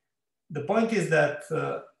point is that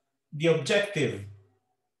the objective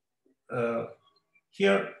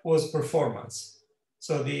here was performance.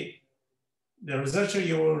 So the researcher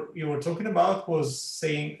you were talking about was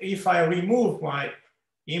saying, if I remove my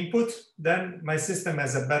input, then my system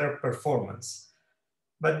has a better performance.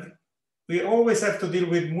 But we always have to deal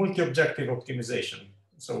with multi-objective optimization.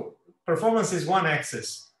 So performance is one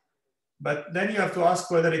axis, but then you have to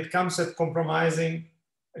ask whether it comes at compromising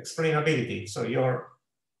explainability. So your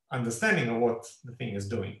understanding of what the thing is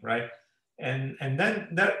doing, right? And then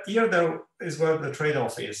there is where the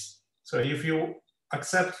trade-off is. So if you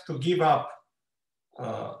accept to give up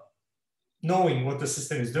knowing what the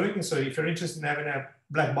system is doing, so if you're interested in having a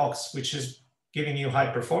black box which is giving you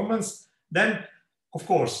high performance, then of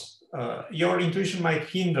course your intuition might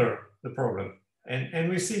hinder the problem. And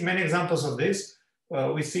we see many examples of this.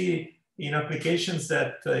 We see in applications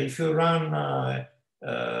that if you run a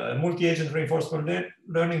multi-agent reinforcement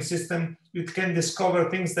learning system, you can discover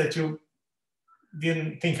things that you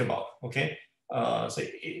didn't think about, okay? So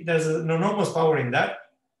there's an enormous power in that,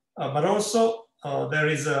 but also there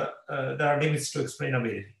are limits to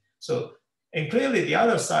explainability. So, and clearly the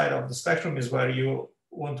other side of the spectrum is where you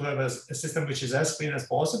want to have a system which is as clean as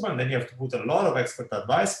possible, and then you have to put a lot of expert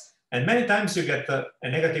advice, and many times you get a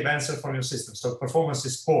negative answer from your system. So performance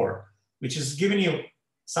is poor, which is giving you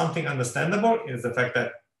something understandable, is the fact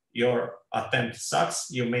that your attempt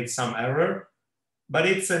sucks, you made some error, but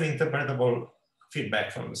it's an interpretable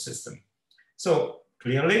feedback from the system. So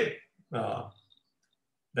clearly,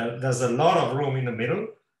 there's a lot of room in the middle,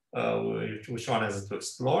 which one has to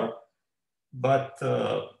explore. But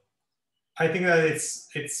I think that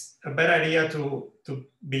it's a bad idea to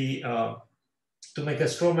make a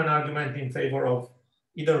strawman argument in favor of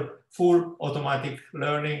either full automatic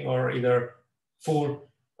learning or either full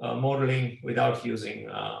modeling without using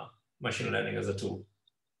machine learning as a tool.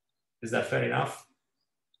 Is that fair enough?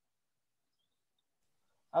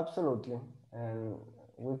 Absolutely. And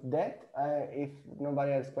with that, if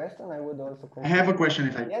nobody has question, I would also conclude. I have a question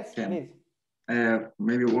if I yes, can. Please.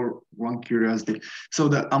 Maybe one curiosity. So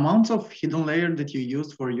the amount of hidden layer that you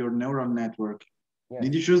used for your neural network, yes,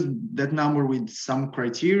 did you choose that number with some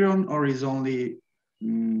criterion, or is only?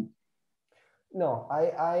 No,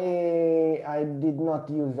 I did not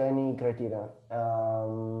use any criteria.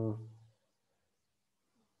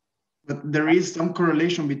 But there is some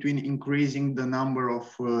correlation between increasing the number of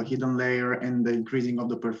hidden layer and the increasing of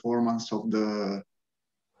the performance of the.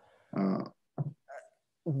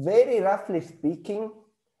 Very roughly speaking,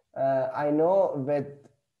 I know that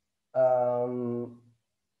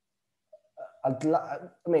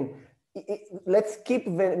let's keep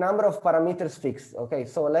the number of parameters fixed. Okay,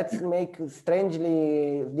 so let's make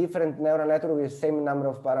strangely different neural network with the same number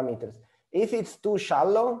of parameters. If it's too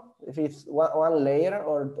shallow, if it's one layer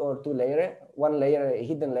or two layer, one layer, a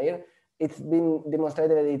hidden layer, it's been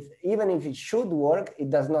demonstrated that it's, even if it should work, it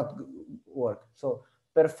does not work. So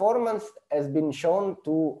performance has been shown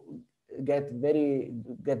to get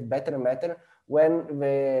better and better when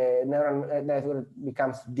the neural network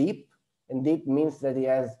becomes deep, and deep means that it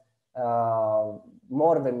has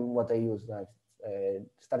more than what I use.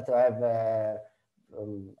 Start to have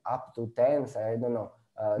up to tens, I don't know.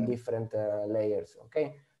 different layers.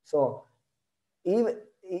 Okay, so if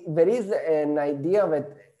there is an idea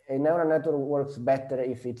that a neural network works better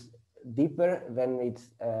if it's deeper than it's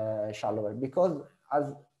shallower, because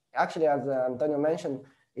as Antonio mentioned,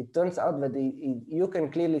 it turns out that you can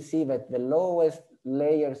clearly see that the lowest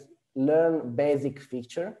layers learn basic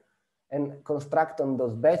feature and construct on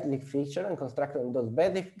those basic feature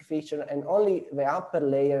and only the upper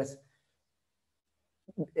layers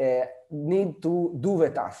need to do the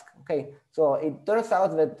task. Okay, so it turns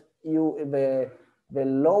out that the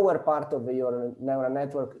lower part of your neural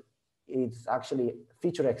network is actually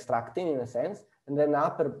feature extracting in a sense, and then the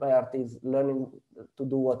upper part is learning to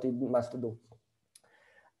do what it must do.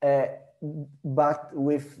 But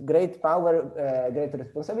with great power, great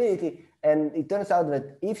responsibility. And it turns out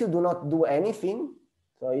that if you do not do anything,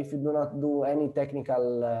 so if you do not do any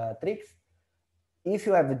technical tricks, if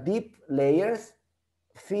you have deep layers,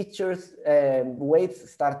 features,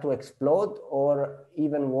 weights start to explode, or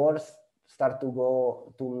even worse, start to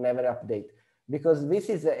go to never update. Because this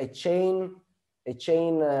is a chain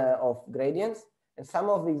of gradients, and some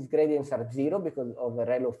of these gradients are zero because of the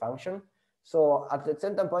ReLU function. So at a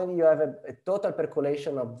certain point, you have a total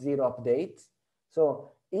percolation of zero updates.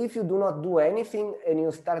 So if you do not do anything and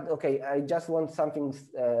you start, okay, I just want something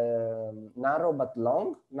narrow but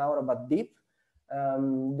long, narrow but deep,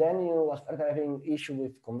 then you start having issue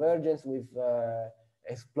with convergence, with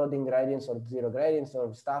exploding gradients or zero gradients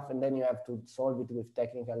or stuff, and then you have to solve it with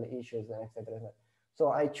technical issues and etc. So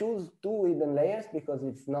I choose two hidden layers because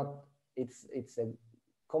it's a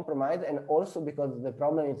compromise, and also because the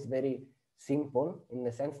problem is very simple in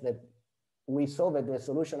the sense that we saw that the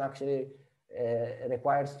solution actually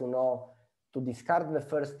requires to discard the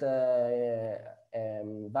first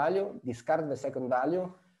value, discard the second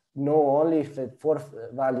value, know only if the fourth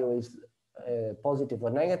value is positive or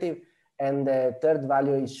negative, and the third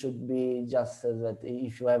value should be just that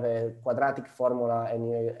if you have a quadratic formula and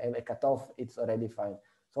you have a cutoff, it's already fine.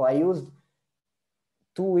 So I used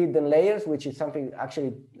two hidden layers, which is something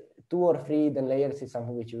actually 2 or 3 hidden layers is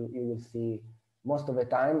something which you will see most of the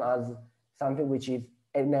time as something which is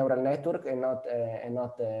a neural network and not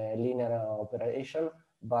a linear operation.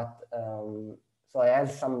 But so it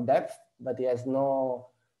has some depth, but it has no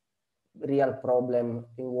real problem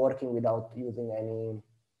in working without using any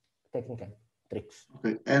technical tricks.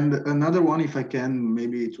 Okay, and another one, if I can,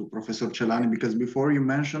 maybe to Professor Celani, because before you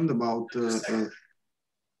mentioned about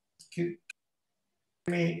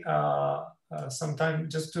me some time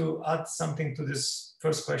just to add something to this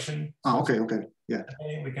first question. Okay, yeah.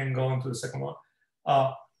 We can go on to the second one.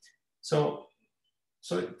 So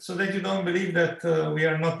that you don't believe that we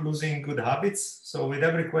are not losing good habits. So with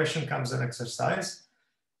every question comes an exercise.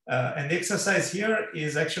 And the exercise here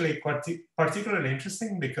is actually particularly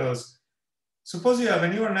interesting because suppose you have a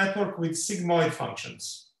neural network with sigmoid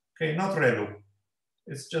functions, okay, not ReLU.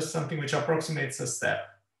 It's just something which approximates a step.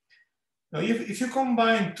 Now, if you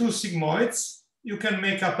combine two sigmoids, you can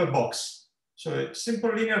make up a box. So a simple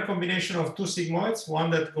linear combination of two sigmoids,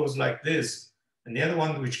 one that goes like this, and the other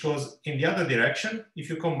one which goes in the other direction. If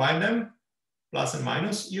you combine them, plus and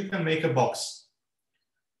minus, you can make a box.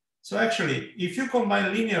 So actually, if you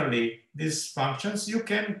combine linearly these functions, you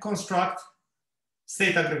can construct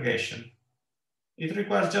state aggregation. It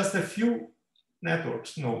requires just a few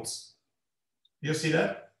nodes. You see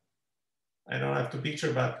that? I don't have to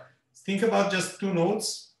picture, but think about just 2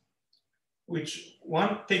 nodes, which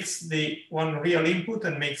one takes the one real input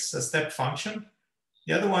and makes a step function.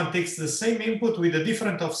 The other one takes the same input with a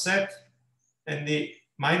different offset and the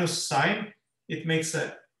minus sign. It makes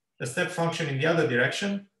a step function in the other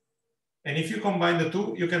direction. And if you combine the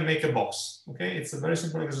two, you can make a box. Okay, it's a very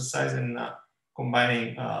simple exercise in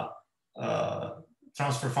combining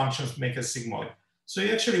transfer functions to make a sigmoid. So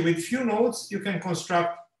actually, with few nodes, you can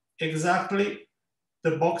construct exactly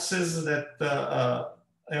the boxes that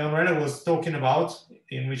Emanuele was talking about,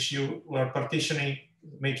 in which you were partitioning,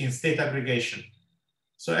 making state aggregation.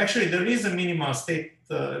 So actually, there is a minimal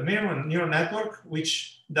neural network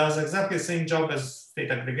which does exactly the same job as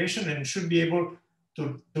state aggregation and should be able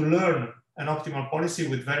to learn an optimal policy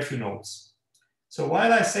with very few nodes. So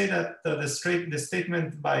while I say that the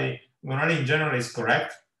statement by Emanuele in general is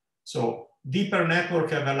correct, so deeper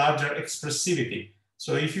network have a larger expressivity.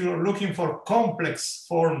 So if you're looking for complex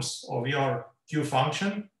forms of your Q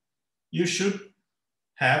function, you should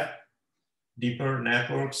have deeper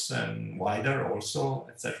networks and wider also,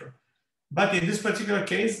 etc. But in this particular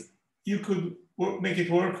case, you could make it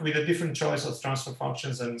work with a different choice of transfer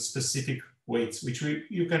functions and specific weights, which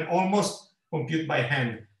you can almost compute by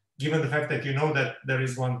hand, given the fact that you know that there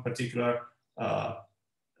is one particular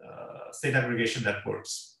state aggregation that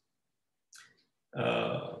works.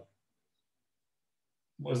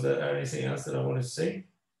 Was there anything else that I wanted to say?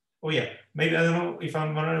 Oh yeah, maybe, I don't know if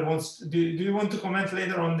Manuel wants, do you want to comment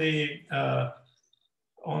later on the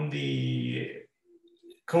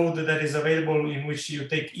code that is available in which you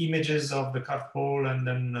take images of the cart pole and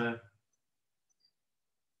then,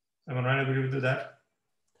 Manuel, will you do that?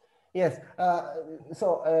 Yes.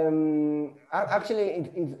 Actually,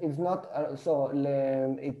 it's not.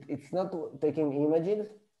 It's not taking images.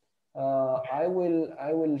 I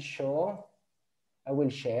will share.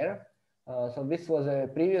 So this was a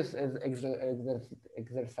previous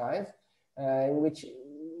exercise in which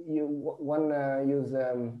one use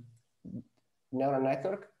neural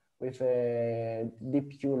network with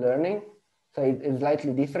deep Q learning. So it's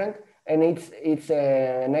slightly different. And it's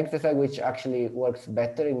an exercise which actually works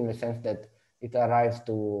better in the sense that it arrives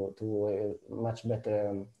to a much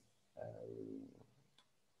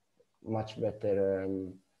better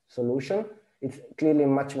solution. It's clearly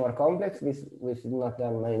much more complex. This is not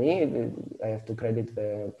done by me. I have to credit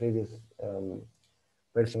the previous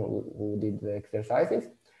person who did the exercises.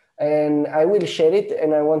 And I will share it.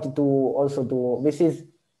 And I wanted to also do, this is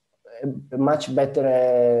much better,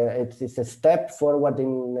 it's a step forward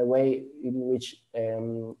in a way in which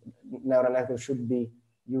neural networks should be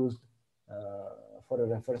used for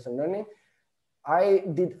reinforcement learning. I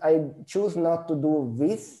choose not to do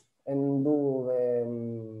this and do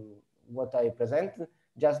what I present,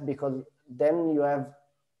 just because then you have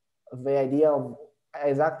the idea of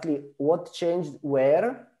exactly what changed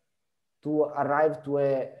where to arrive to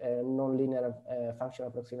a nonlinear functional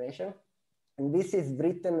approximation. And this is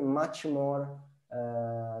written much more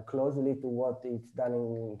closely to what it's done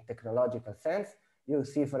in technological sense. You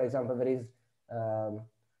see, for example, there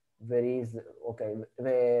is okay,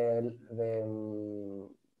 the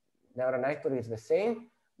neural network is the same,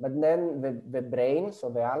 but then the brain, so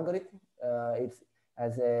the algorithm, it's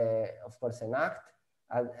as of course an act,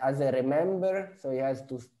 as a remember, so it has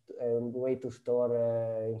to way to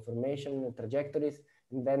store information, trajectories,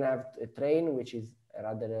 and then have a train, which is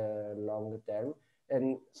rather long term.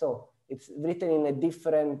 And so it's written in a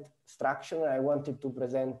different structure. I wanted to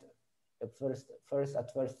present at first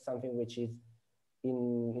something which is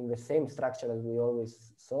in the same structure as we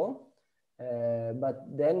always saw. But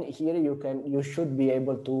then here you should be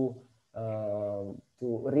able to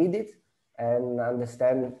read it and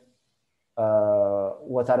understand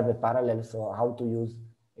what are the parallels or how to use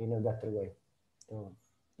in a better way.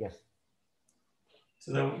 Yes.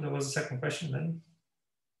 So there was a second question then.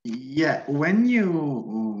 Yeah, when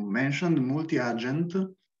you mentioned multi-agent,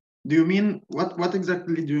 do you mean, what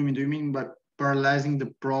exactly do you mean? Do you mean by parallelizing the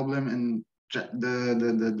problem and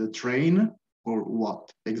the train, or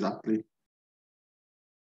what exactly?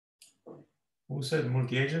 Who said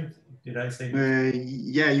multi-agent? Did I say?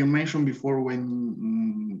 Yeah, you mentioned before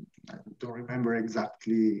when, I don't remember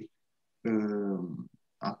exactly,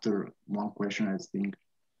 after one question, I think.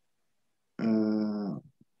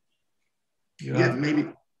 Yeah, maybe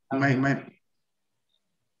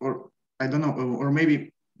or I don't know, or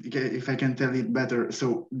maybe if I can tell it better.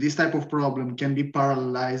 So this type of problem can be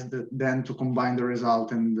parallelized then to combine the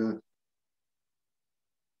result and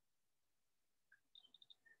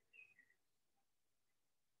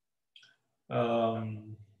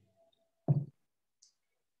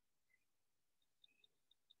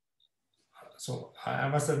so I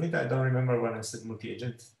must admit, I don't remember when I said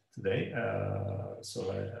multi-agent today.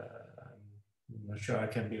 So I'm not sure I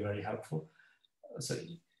can be very helpful. So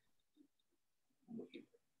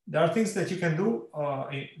there are things that you can do.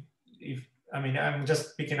 I mean, I'm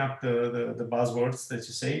just picking up the buzzwords that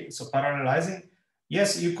you say. So parallelizing,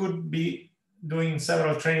 yes, you could be doing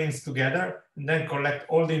several trainings together and then collect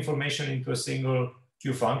all the information into a single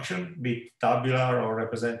Q function, be it tabular or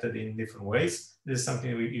represented in different ways. This is something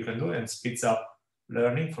you can do and speeds up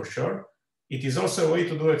learning for sure. It is also a way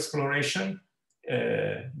to do exploration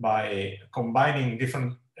by combining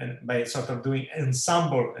different, and by sort of doing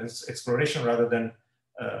ensemble exploration rather than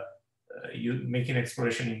you making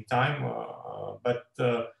exploration in time.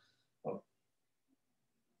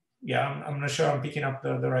 Yeah, I'm not sure I'm picking up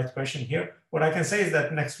the right question here. What I can say is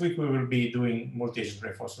that next week we will be doing multi-agent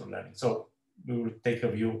reinforcement learning. So we will take a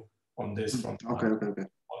view on this from okay.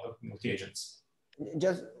 multi-agents.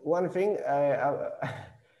 Just one thing.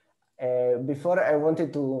 Before I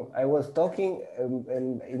was talking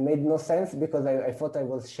and it made no sense because I thought I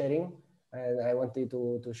was sharing, and I wanted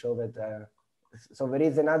to show that. So there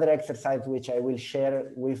is another exercise which I will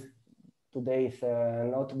share with today's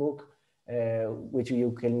notebook, which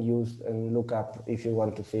you can use and look up if you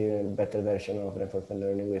want to see a better version of reinforcement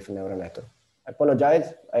learning with neural network. apologize.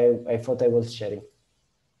 I thought I was sharing.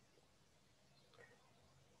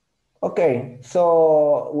 Okay,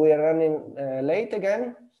 so we are running late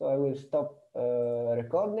again, so I will stop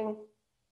recording.